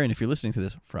bandana. Aaron, if you're listening to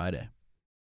this, Friday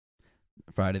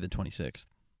the 26th.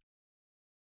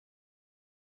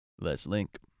 Let's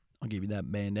link. I'll give you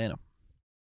that bandana.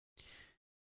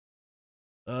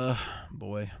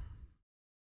 Boy.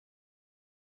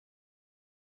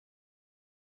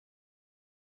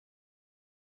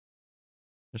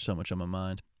 There's so much on my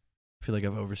mind. I feel like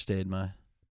I've overstayed my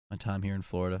time here in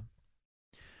Florida.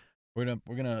 We're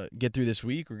gonna get through this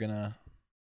week. We're gonna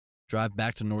drive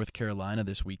back to North Carolina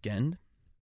this weekend.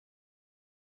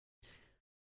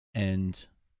 And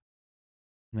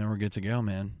then we're good to go,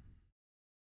 man.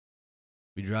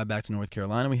 We drive back to North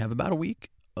Carolina. We have about a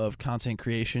week of content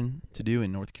creation to do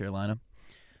in North Carolina.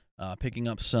 Picking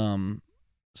up some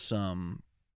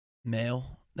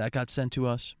mail that got sent to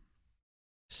us.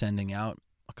 Sending out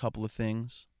a couple of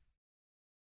things.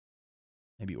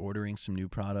 Maybe ordering some new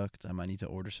product. I might need to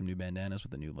order some new bandanas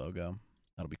with a new logo.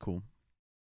 That'll be cool.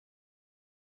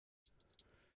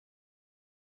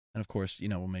 And of course, you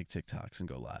know, we'll make TikToks and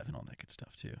go live and all that good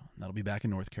stuff too. And that'll be back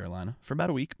in North Carolina for about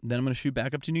a week. Then I'm going to shoot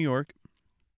back up to New York.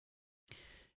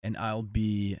 And I'll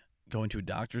be going to a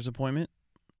doctor's appointment,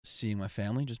 seeing my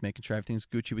family, just making sure everything's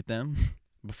Gucci with them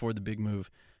before the big move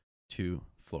to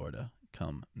Florida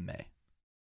come May.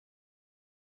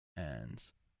 And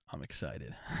I'm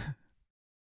excited.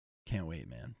 Can't wait,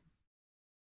 man.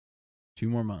 2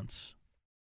 more months.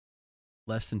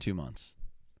 Less than 2 months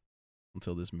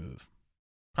until this move.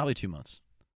 Probably 2 months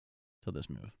till this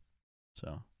move.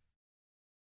 So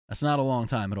that's not a long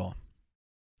time at all.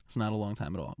 It's not a long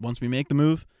time at all. Once we make the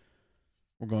move,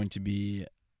 we're going to be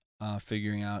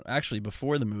figuring out. Actually,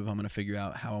 before the move, I'm going to figure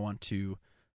out how I want to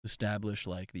establish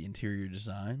like the interior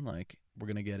design. Like we're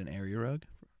going to get an area rug,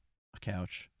 a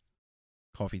couch,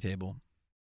 coffee table,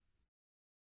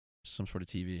 some sort of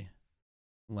TV,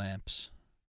 lamps,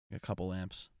 a couple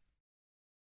lamps.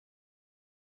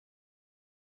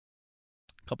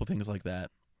 Couple things like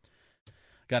that.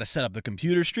 Got to set up the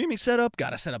computer streaming setup.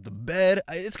 Got to set up the bed.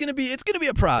 It's gonna be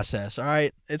a process. All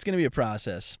right, it's gonna be a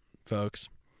process, folks.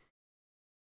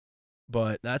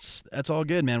 But that's all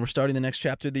good, man. We're starting the next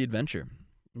chapter of the adventure.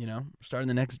 You know, we're starting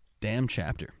the next damn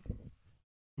chapter.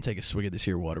 Take a swig of this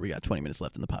here water. We got 20 minutes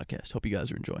left in the podcast. Hope you guys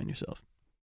are enjoying yourself.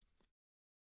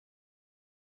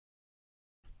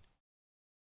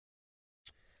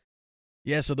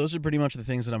 Yeah, so those are pretty much the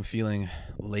things that I'm feeling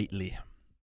lately.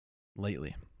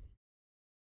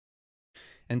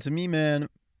 And to me, man,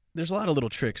 there's a lot of little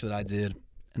tricks that I did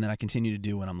and that I continue to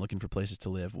do when I'm looking for places to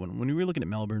live. When we were looking at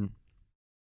Melbourne,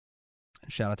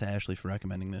 shout out to Ashley for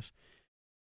recommending this.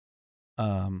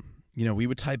 You know, we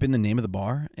would type in the name of the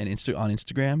bar and on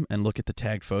Instagram and look at the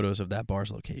tagged photos of that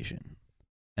bar's location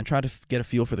and try to get a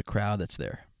feel for the crowd that's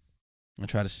there. And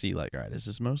try to see, like, all right, is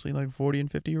this mostly like 40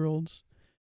 and 50-year-olds?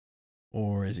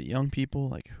 Or is it young people?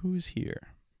 Like, who's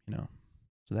here? You know?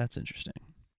 So that's interesting.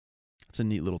 It's a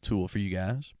neat little tool for you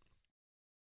guys.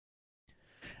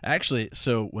 Actually,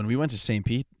 so when we went to St.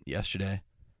 Pete yesterday,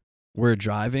 we were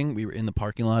in the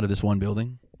parking lot of this one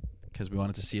building because we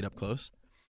wanted to see it up close.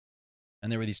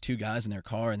 And there were these two guys in their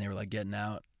car, and they were like getting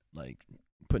out, like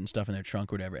putting stuff in their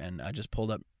trunk or whatever. And I just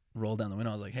pulled up, rolled down the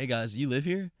window. I was like, "Hey guys, you live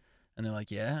here?" And they're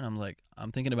like, "Yeah." And I'm like,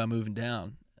 "I'm thinking about moving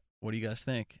down. What do you guys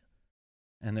think?"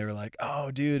 And they were like,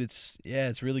 "Oh, dude, it's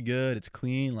really good. It's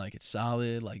clean, like it's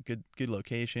solid, like good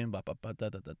location, blah blah blah da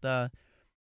da da da."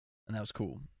 And that was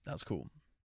cool. That was cool.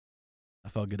 I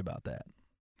felt good about that.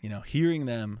 You know, hearing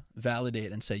them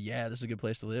validate and say, "Yeah, this is a good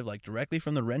place to live," like directly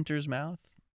from the renter's mouth.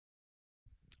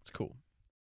 It's cool.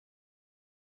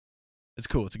 It's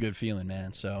cool. It's a good feeling,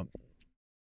 man. So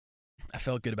I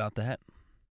felt good about that.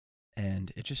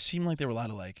 And it just seemed like there were a lot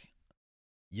of like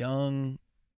young,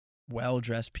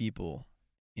 well-dressed people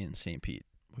in St. Pete,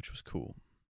 which was cool.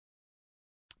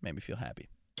 Made me feel happy.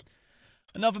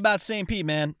 Enough about St. Pete,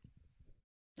 man.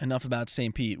 Enough about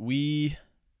St. Pete. We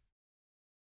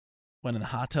went in the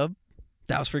hot tub.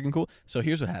 That was freaking cool. So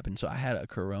here's what happened. So I had a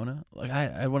Corona. Like I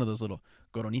had one of those little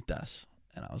Coronitas,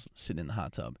 and I was sitting in the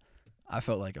hot tub. I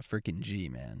felt like a freaking G,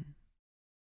 man.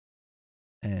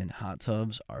 And hot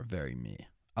tubs are very me.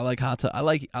 I like hot tub. I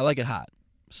like it hot.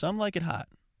 Some like it hot.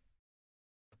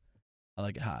 I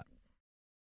like it hot.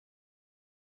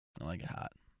 I like it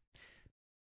hot.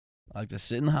 I like to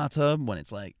sit in the hot tub when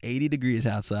it's like 80 degrees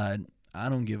outside. I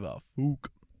don't give a fook.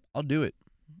 I'll do it.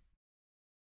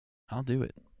 I'll do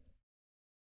it.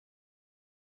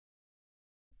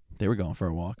 They were going for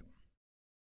a walk.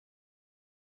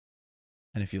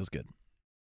 And it feels good.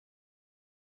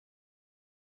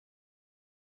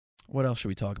 What else should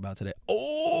we talk about today?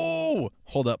 Oh!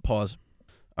 Hold up, pause.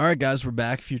 All right, guys, we're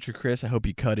back. Future Chris, I hope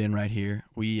you cut in right here.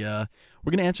 We're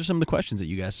going to answer some of the questions that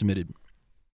you guys submitted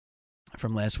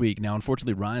from last week. Now,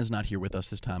 unfortunately, Ryan's not here with us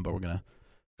this time, but we're going to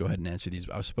go ahead and answer these.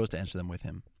 I was supposed to answer them with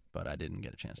him, but I didn't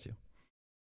get a chance to.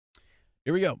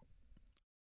 Here we go.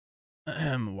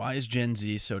 Why is Gen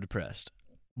Z so depressed?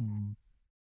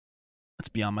 That's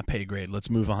beyond my pay grade. Let's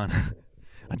move on.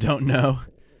 I don't know.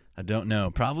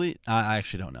 Probably. I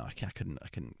actually don't know. I couldn't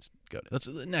go. Let's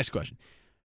next question.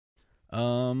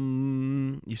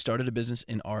 You started a business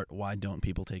in art. Why don't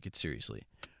people take it seriously?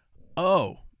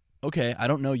 Oh, okay. I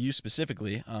don't know you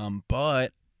specifically.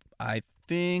 But I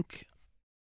think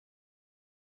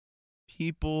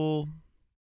people.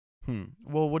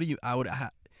 Well, what do you?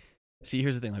 See.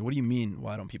 Here's the thing. Like, what do you mean?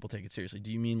 Why don't people take it seriously?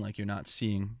 Do you mean like you're not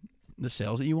seeing the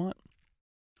sales that you want,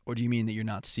 or do you mean that you're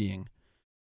not seeing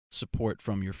support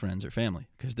from your friends or family?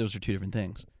 Because those are two different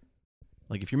things.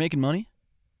 Like, if you're making money,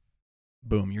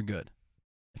 boom, you're good.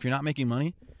 If you're not making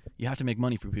money, you have to make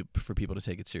money for people to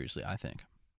take it seriously, I think.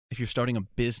 If you're starting a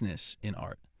business in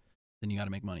art, then you got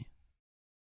to make money.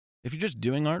 If you're just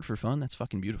doing art for fun, that's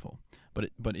fucking beautiful.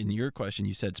 But in your question,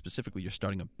 you said specifically you're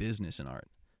starting a business in art.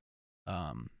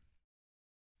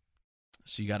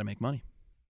 So you got to make money.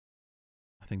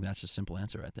 I think that's a simple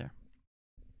answer right there.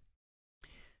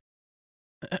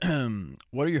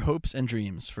 What are your hopes and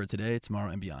dreams for today,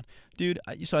 tomorrow, and beyond? Dude,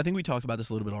 so I think we talked about this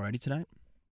a little bit already tonight,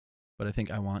 but I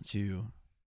think I want to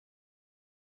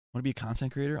be a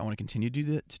content creator. I want to continue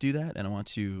to do that, and I want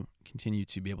to continue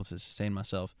to be able to sustain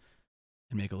myself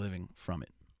and make a living from it.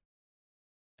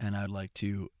 And I'd like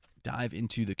to dive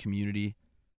into the community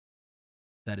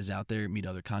that is out there, meet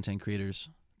other content creators,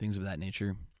 things of that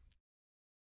nature,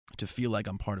 to feel like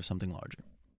I'm part of something larger.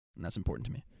 And that's important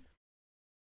to me.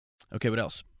 Okay, what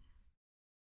else?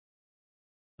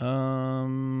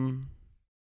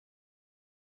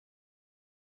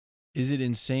 Is it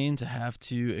insane to have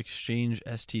to exchange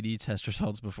STD test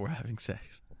results before having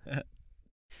sex?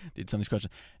 Dude, some of these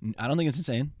questions. I don't think it's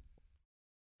insane,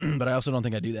 but I also don't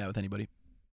think I do that with anybody.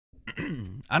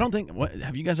 I don't think. What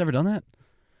have you guys ever done that?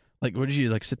 Like, what did you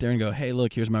like sit there and go, "Hey,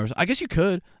 look, here's my result"? I guess you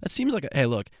could. That seems like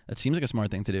that seems like a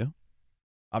smart thing to do.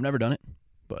 I've never done it,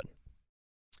 but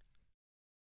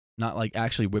not like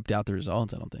actually whipped out the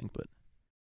results, I don't think. But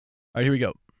all right, here we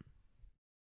go.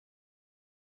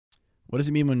 What does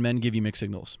it mean when men give you mixed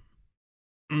signals?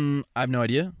 I have no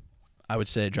idea. I would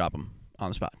say drop them on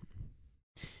the spot.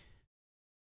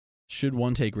 Should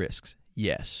one take risks?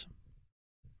 Yes.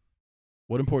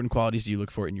 What important qualities do you look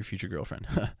for in your future girlfriend?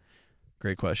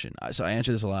 Great question. So I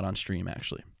answer this a lot on stream,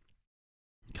 actually.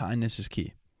 Kindness is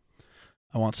key.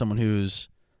 I want someone who's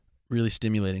really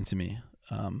stimulating to me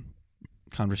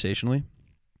conversationally.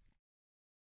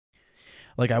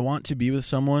 Like, I want to be with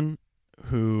someone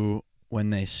who, when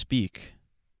they speak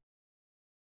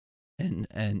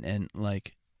and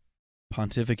like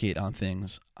pontificate on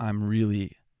things, I'm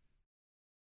really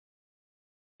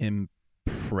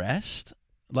impressed.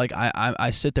 Like,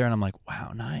 I sit there and I'm like,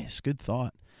 wow, nice, good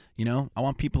thought. You know, I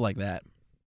want people like that,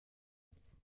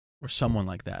 or someone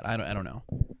like that. I don't know,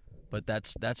 but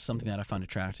that's something that I find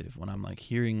attractive when I'm like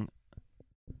hearing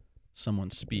someone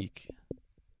speak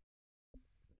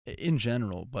in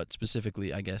general, but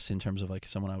specifically, I guess, in terms of like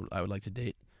someone I would like to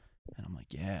date. And I'm like,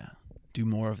 yeah, do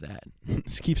more of that.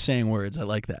 Just keep saying words. I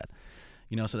like that.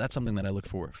 So that's something that I look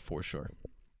for sure.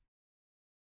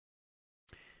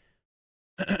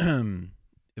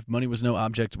 If money was no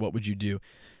object, what would you do?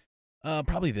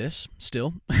 Probably this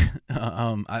still.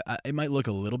 It might look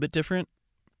a little bit different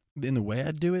in the way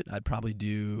I'd do it. I'd probably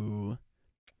do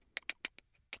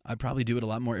it a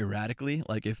lot more erratically.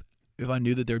 Like if I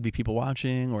knew that there would be people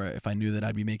watching, or if I knew that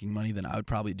I'd be making money, then I would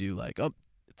probably do like, oh,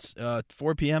 it's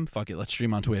 4 p.m. Fuck it, let's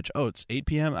stream on Twitch. Oh, it's 8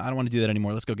 p.m. I don't want to do that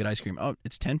anymore. Let's go get ice cream. Oh,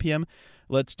 it's 10 p.m.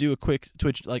 Let's do a quick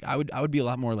Twitch. Like I would be a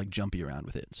lot more like jumpy around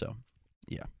with it. So,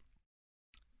 yeah,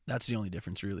 that's the only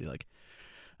difference really. Like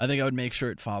I think I would make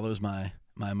sure it follows my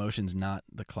emotions, not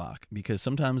the clock, because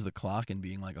sometimes the clock and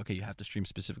being like, okay, you have to stream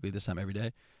specifically this time every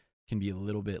day, can be a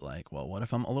little bit like, well, what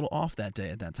if I'm a little off that day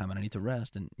at that time and I need to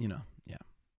rest? And yeah.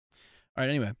 All right,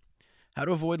 anyway, how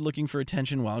to avoid looking for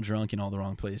attention while drunk in all the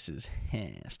wrong places.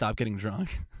 Stop getting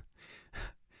drunk.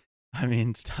 I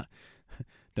mean, stop.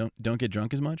 Don't get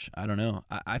drunk as much. I don't know.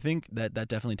 I think that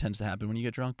definitely tends to happen when you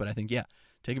get drunk, but I think, yeah,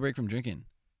 take a break from drinking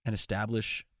and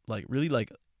establish, like, really,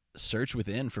 like, search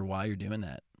within for why you're doing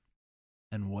that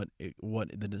and what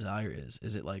the desire is.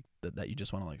 Is it like that you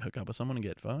just want to like hook up with someone and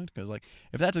get fucked? Because like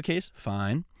if that's the case,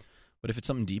 fine. But if it's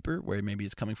something deeper, where maybe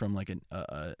it's coming from like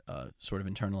a sort of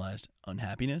internalized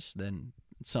unhappiness, then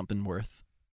it's something worth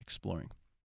exploring.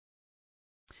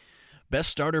 Best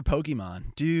starter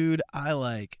Pokemon, dude. I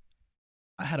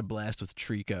had a blast with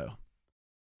Trico.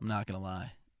 I'm not gonna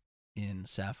lie. In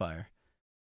Sapphire,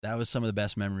 that was some of the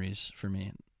best memories for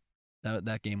me.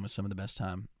 That game was some of the best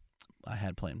time I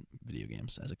had playing video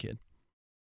games as a kid.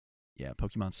 Yeah,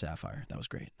 Pokemon Sapphire. That was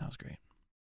great. All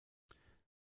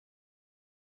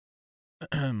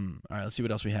right, let's see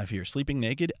what else we have here. Sleeping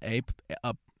naked,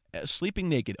 sleeping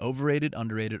naked, overrated,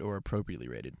 underrated, or appropriately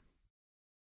rated?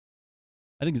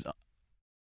 I think it's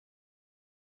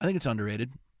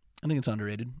underrated. I think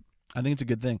it's a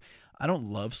good thing. I don't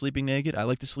love sleeping naked. I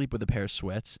like to sleep with a pair of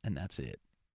sweats, and that's it.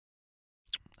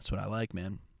 That's what I like,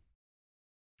 man.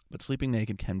 But sleeping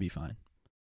naked can be fine.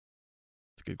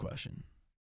 It's a good question.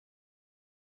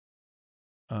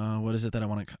 What is it that I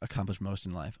want to accomplish most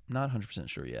in life? I'm not 100%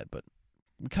 sure yet, but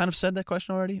we kind of said that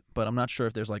question already, but I'm not sure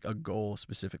if there's like a goal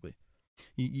specifically.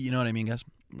 You know what I mean, guys?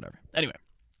 Whatever. Anyway.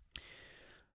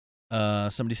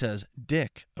 Somebody says,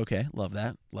 dick. Okay, love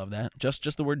that.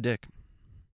 Just the word dick.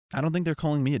 I don't think they're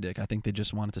calling me a dick. I think they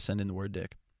just wanted to send in the word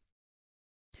dick.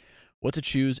 What to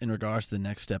choose in regards to the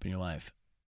next step in your life?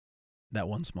 That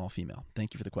one small female.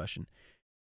 Thank you for the question.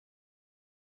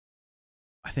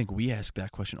 I think we ask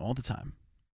that question all the time.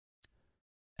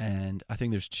 And I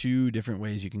think there's two different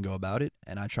ways you can go about it.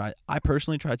 And I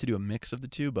personally tried to do a mix of the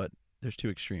two, but there's two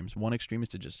extremes. One extreme is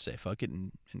to just say fuck it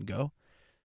and go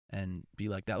and be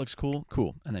like, that looks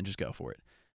cool, and then just go for it.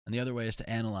 And the other way is to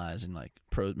analyze and like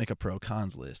make a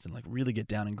pro-cons list and like really get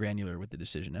down and granular with the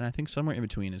decision. And I think somewhere in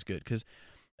between is good, because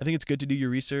I think it's good to do your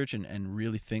research and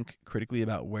really think critically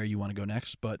about where you want to go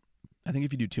next. But I think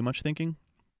if you do too much thinking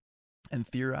and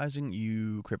theorizing,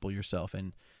 you cripple yourself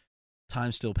and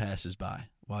time still passes by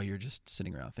while you're just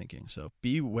sitting around thinking. So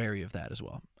be wary of that as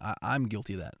well. I'm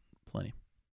guilty of that plenty.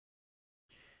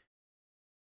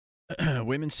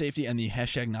 Women's safety and the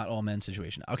hashtag not all men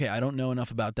situation. Okay, I don't know enough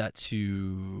about that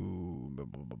to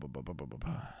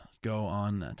go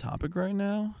on that topic right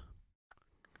now.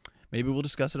 Maybe we'll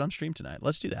discuss it on stream tonight.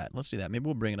 Let's do that. Maybe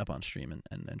we'll bring it up on stream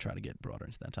and try to get broader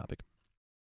into that topic.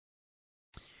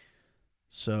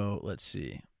 So let's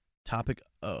see. Topic,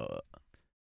 how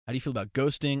do you feel about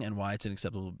ghosting and why it's an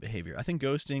acceptable behavior? I think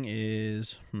ghosting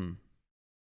is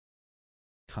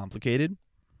complicated,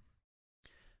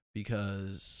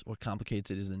 because what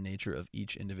complicates it is the nature of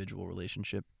each individual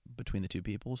relationship between the two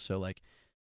people. So like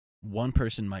one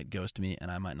person might ghost me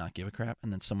and I might not give a crap,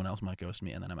 and then someone else might ghost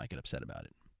me and then I might get upset about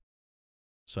it.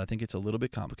 So I think it's a little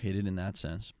bit complicated in that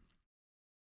sense.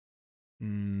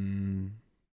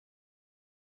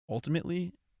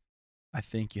 Ultimately, I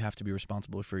think you have to be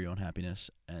responsible for your own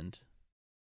happiness, and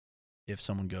if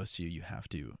someone ghosts you, you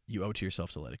owe it to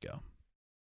yourself to let it go.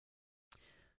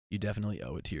 You definitely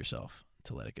owe it to yourself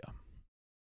to let it go.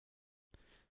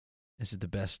 Is it the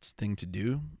best thing to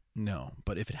do? No,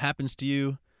 but if it happens to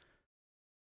you,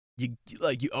 you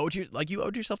owe it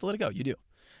to yourself to let it go. You do.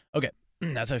 Okay,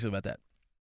 that's how I feel about that.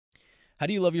 How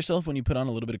do you love yourself when you put on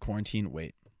a little bit of quarantine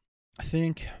weight? I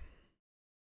think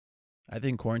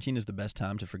quarantine is the best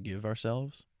time to forgive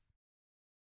ourselves.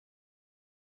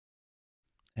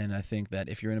 And I think that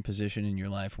if you're in a position in your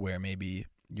life where maybe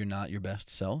you're not your best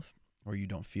self, or you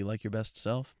don't feel like your best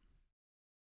self,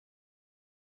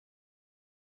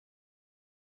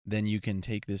 then you can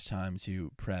take this time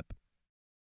to prep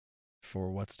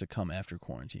for what's to come after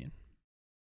quarantine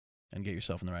and get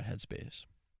yourself in the right headspace.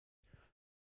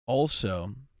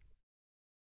 Also,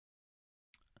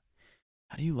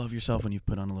 how do you love yourself when you've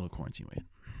put on a little quarantine weight?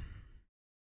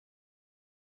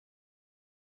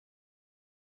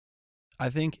 I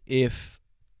think if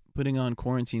putting on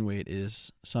quarantine weight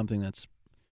is something that's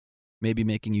maybe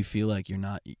making you feel like you're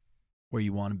not where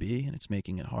you want to be, and it's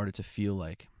making it harder to feel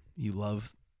like you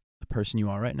love the person you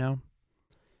are right now,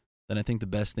 then I think the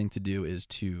best thing to do is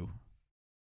to,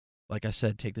 like I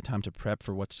said, take the time to prep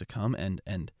for what's to come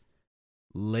and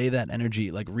lay that energy,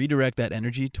 like redirect that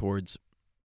energy towards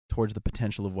the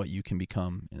potential of what you can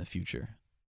become in the future.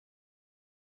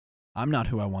 I'm not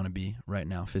who I want to be right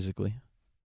now physically,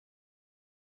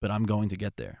 but I'm going to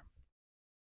get there.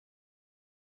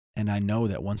 And I know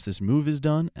that once this move is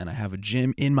done and I have a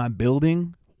gym in my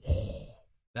building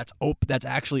that's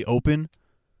actually open,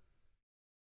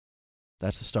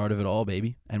 that's the start of it all,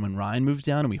 baby. And when Ryan moves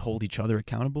down and we hold each other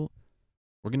accountable,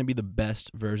 we're going to be the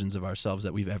best versions of ourselves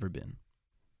that we've ever been.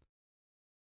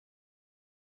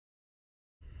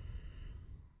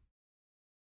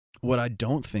 What I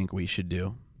don't think we should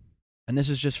do, and this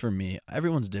is just for me,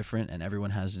 everyone's different and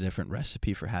everyone has a different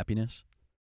recipe for happiness.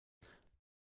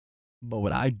 But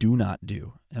what I do not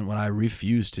do and what I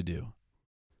refuse to do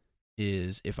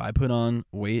is if I put on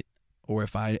weight or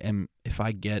if I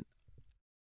get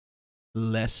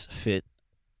less fit,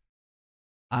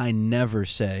 I never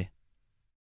say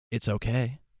it's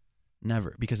okay.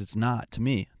 Never. Because it's not to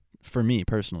me. For me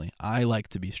personally, I like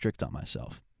to be strict on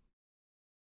myself.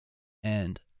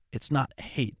 And it's not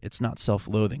hate. It's not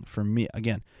self-loathing. For me,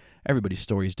 again, everybody's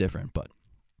story is different, but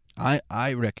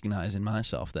I recognize in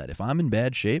myself that if I'm in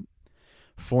bad shape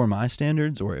for my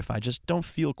standards, or if I just don't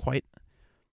feel quite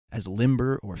as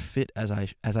limber or fit as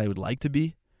I would like to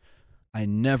be, I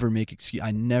never make excuse.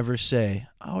 I never say,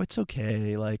 "Oh, it's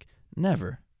okay." Like,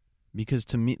 never. Because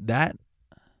to me, that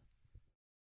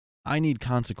I need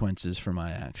consequences for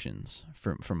my actions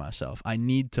for myself. I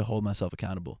need to hold myself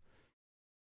accountable.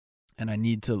 And I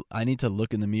need to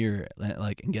look in the mirror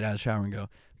and get out of the shower and go,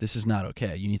 "This is not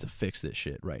okay. You need to fix this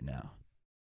shit right now."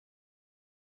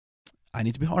 I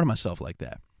need to be hard on myself like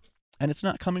that. And it's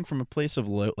not coming from a place of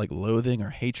loathing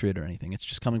or hatred or anything. It's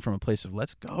just coming from a place of,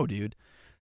 let's go, dude.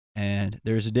 And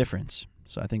there's a difference.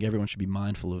 So I think everyone should be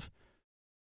mindful of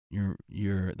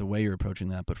the way you're approaching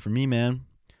that. But for me, man,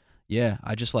 yeah,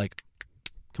 I just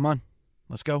come on,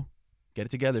 let's go. Get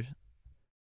it together.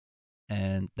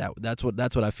 And that's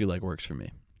what I feel like works for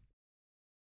me.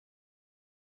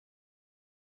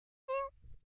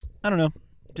 I don't know.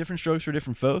 Different strokes for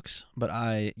different folks, but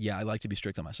I like to be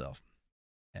strict on myself.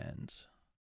 And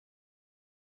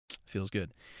it feels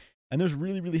good. And there's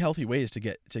really, really healthy ways to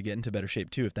get into better shape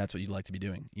too, if that's what you'd like to be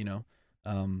doing, you know?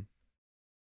 I'm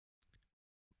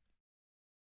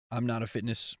not a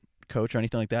fitness coach or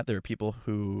anything like that. There are people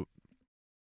who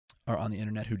are on the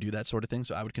internet who do that sort of thing,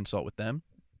 so I would consult with them,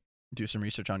 do some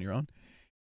research on your own,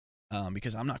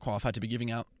 because I'm not qualified to be giving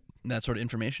out that sort of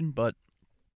information, but,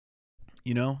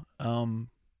 you know,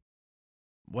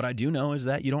 what I do know is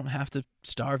that you don't have to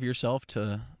starve yourself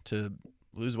to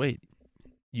lose weight.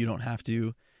 You don't have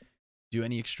to do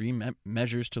any extreme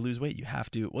measures to lose weight. You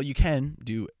have to, well, you can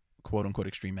do quote unquote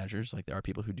extreme measures. Like there are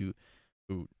people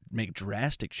who make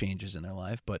drastic changes in their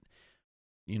life, but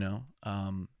you know,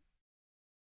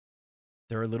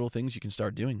 there are little things you can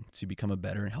start doing to become a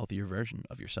better and healthier version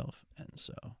of yourself. And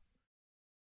so,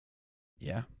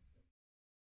 yeah,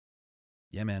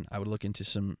 man, I would look into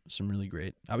some really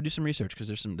great. I would do some research because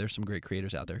there's some great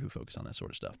creators out there who focus on that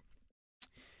sort of stuff.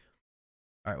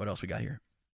 All right, what else we got here?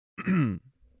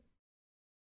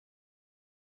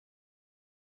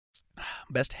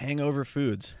 Best hangover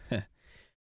foods.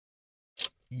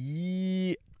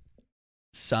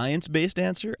 Science-based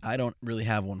answer, I don't really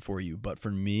have one for you, but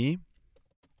for me,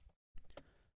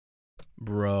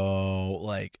 bro,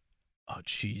 like a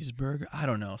cheeseburger, I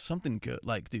don't know, something good,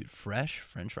 like, dude, fresh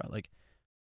French fry, like,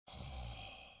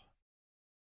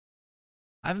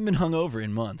 I haven't been hungover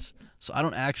in months, so I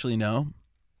don't actually know.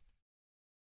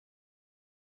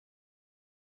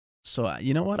 So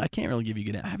you know what? I can't really give you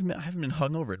good. I haven't been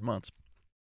hungover in months.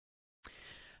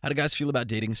 How do guys feel about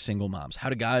dating single moms? How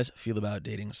do guys feel about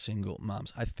dating single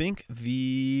moms? I think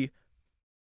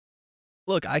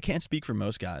look, I can't speak for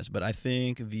most guys, but I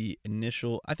think the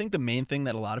main thing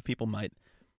that a lot of people might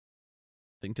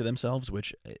think to themselves,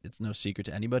 which it's no secret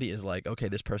to anybody, is like, okay,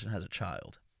 this person has a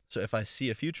child. So if I see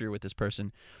a future with this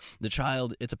person, the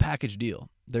child, it's a package deal.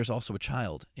 There's also a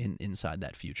child inside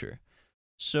that future.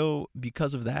 So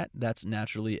because of that, that's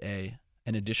naturally a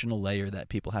an additional layer that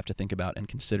people have to think about and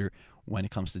consider when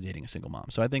it comes to dating a single mom.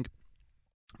 So I think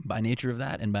by nature of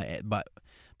that, and by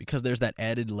because there's that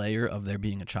added layer of there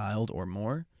being a child or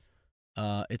more,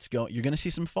 you're going to see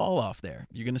some fall off there.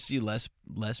 You're going to see less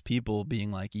people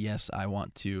being like, yes, I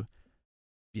want to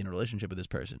be in a relationship with this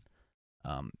person,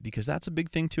 because that's a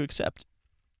big thing to accept,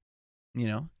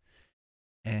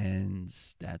 and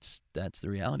that's the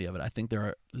reality of it. I think there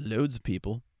are loads of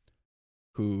people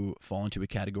who fall into a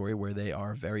category where they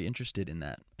are very interested in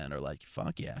that and are like,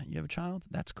 fuck yeah, you have a child?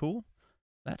 That's cool.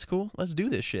 Let's do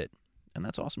this shit. And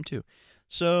that's awesome too.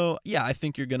 So yeah, I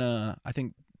think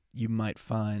you might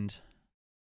find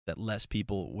that less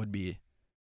people would be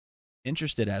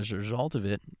interested as a result of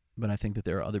it, but I think that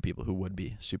there are other people who would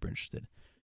be super interested,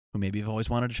 who maybe have always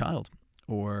wanted a child,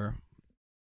 or,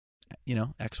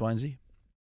 X, Y, and Z.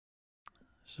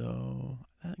 So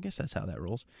I guess that's how that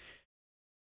rolls.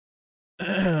 All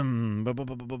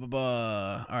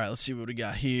right, let's see what we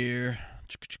got here.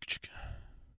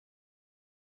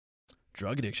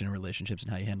 Drug addiction in relationships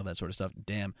and how you handle that sort of stuff.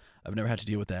 Damn, I've never had to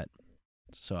deal with that.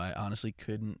 So I honestly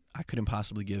couldn't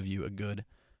possibly give you a good,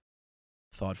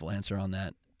 thoughtful answer on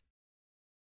that.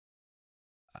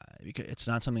 Because it's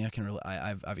not something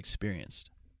I've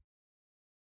experienced.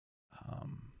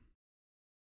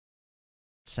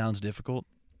 Sounds difficult.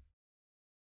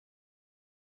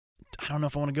 I don't know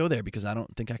if I want to go there because I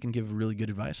don't think I can give really good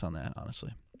advice on that,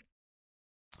 honestly.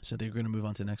 So they're going to move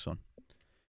on to the next one.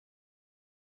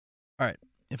 All right.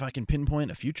 If I can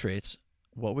pinpoint a few traits,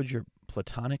 what would your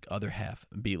platonic other half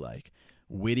be like?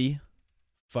 Witty,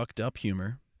 fucked up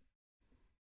humor,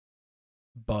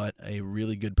 but a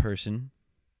really good person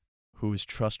who is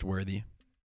trustworthy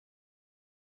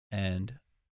and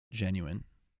genuine.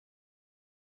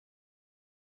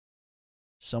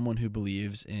 Someone who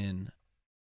believes in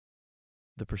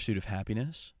the pursuit of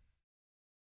happiness.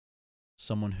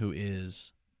 Someone who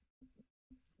is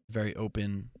very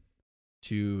open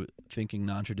to thinking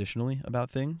non-traditionally about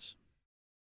things.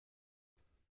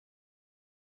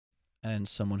 And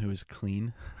someone who is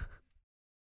clean.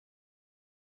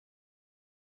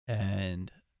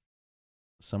 And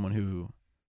someone who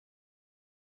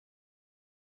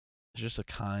is just a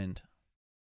kind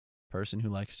person who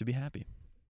likes to be happy.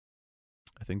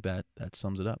 I think that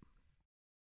sums it up.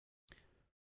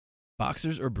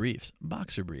 Boxers or briefs?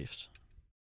 Boxer briefs.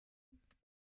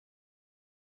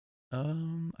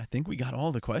 I think we got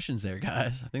all the questions there,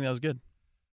 guys. I think that was good.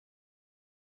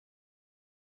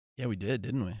 Yeah, we did,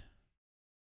 didn't we?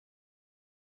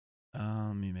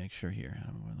 Let me make sure here.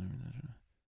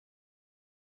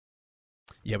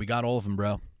 Yeah, we got all of them,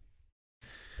 bro.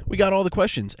 We got all the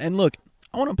questions. And look,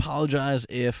 I want to apologize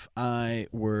if I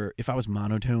was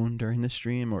monotone during this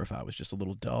stream, or if I was just a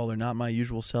little dull or not my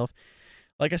usual self.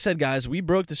 Like I said, guys, we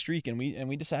broke the streak and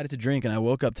we decided to drink, and I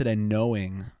woke up today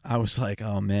knowing, I was like,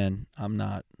 oh man, I'm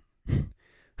not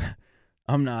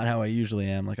how I usually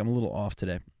am. Like, I'm a little off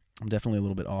today. I'm definitely a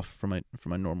little bit off from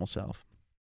my normal self.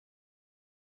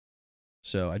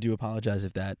 So I do apologize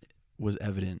if that was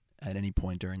evident at any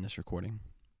point during this recording.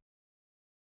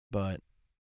 But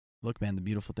look, man, the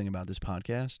beautiful thing about this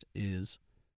podcast is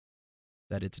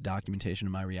that it's documentation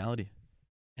of my reality.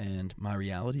 And my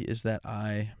reality is that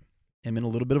I am in a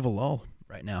little bit of a lull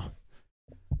right now.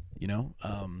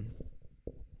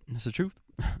 That's the truth.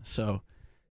 So,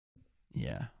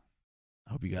 yeah,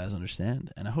 I hope you guys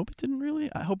understand. And I hope it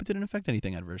didn't affect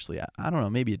anything adversely. I don't know.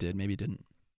 Maybe it did. Maybe it didn't.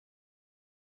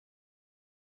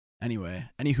 Anyway,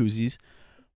 any whoosies,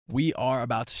 we are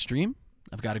about to stream.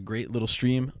 I've got a great little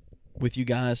stream with you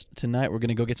guys tonight. We're going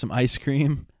to go get some ice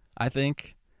cream, I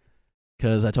think,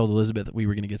 because I told Elizabeth that we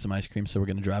were going to get some ice cream, so we're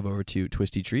going to drive over to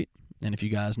Twisty Treat. And if you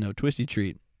guys know Twisty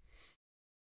Treat,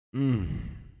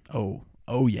 oh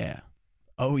yeah.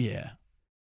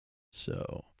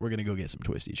 So we're going to go get some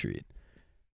Twisty Treat.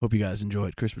 Hope you guys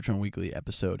enjoyed Chris Patron Weekly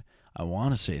episode. I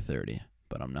want to say 30,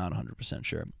 but I'm not 100%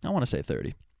 sure. I want to say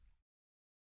 30.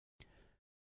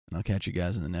 And I'll catch you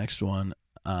guys in the next one.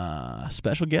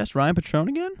 Special guest, Ryan Patron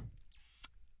again?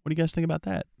 What do you guys think about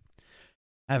that?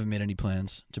 I haven't made any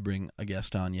plans to bring a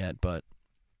guest on yet, but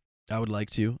I would like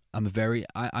to.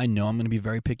 I know I'm going to be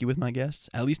very picky with my guests,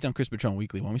 at least on Chris Patron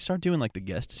Weekly. When we start doing like the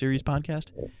guest series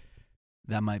podcast,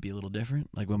 that might be a little different.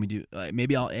 Like when we do,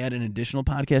 maybe I'll add an additional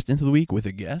podcast into the week with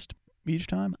a guest each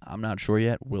time. I'm not sure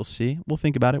yet. We'll see. We'll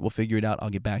think about it. We'll figure it out. I'll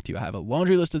get back to you. I have a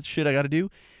laundry list of shit I got to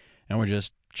do, and we're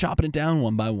just chopping it down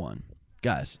one by one.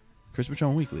 Guys, Chris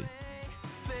Patron Weekly,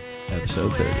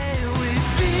 episode 30.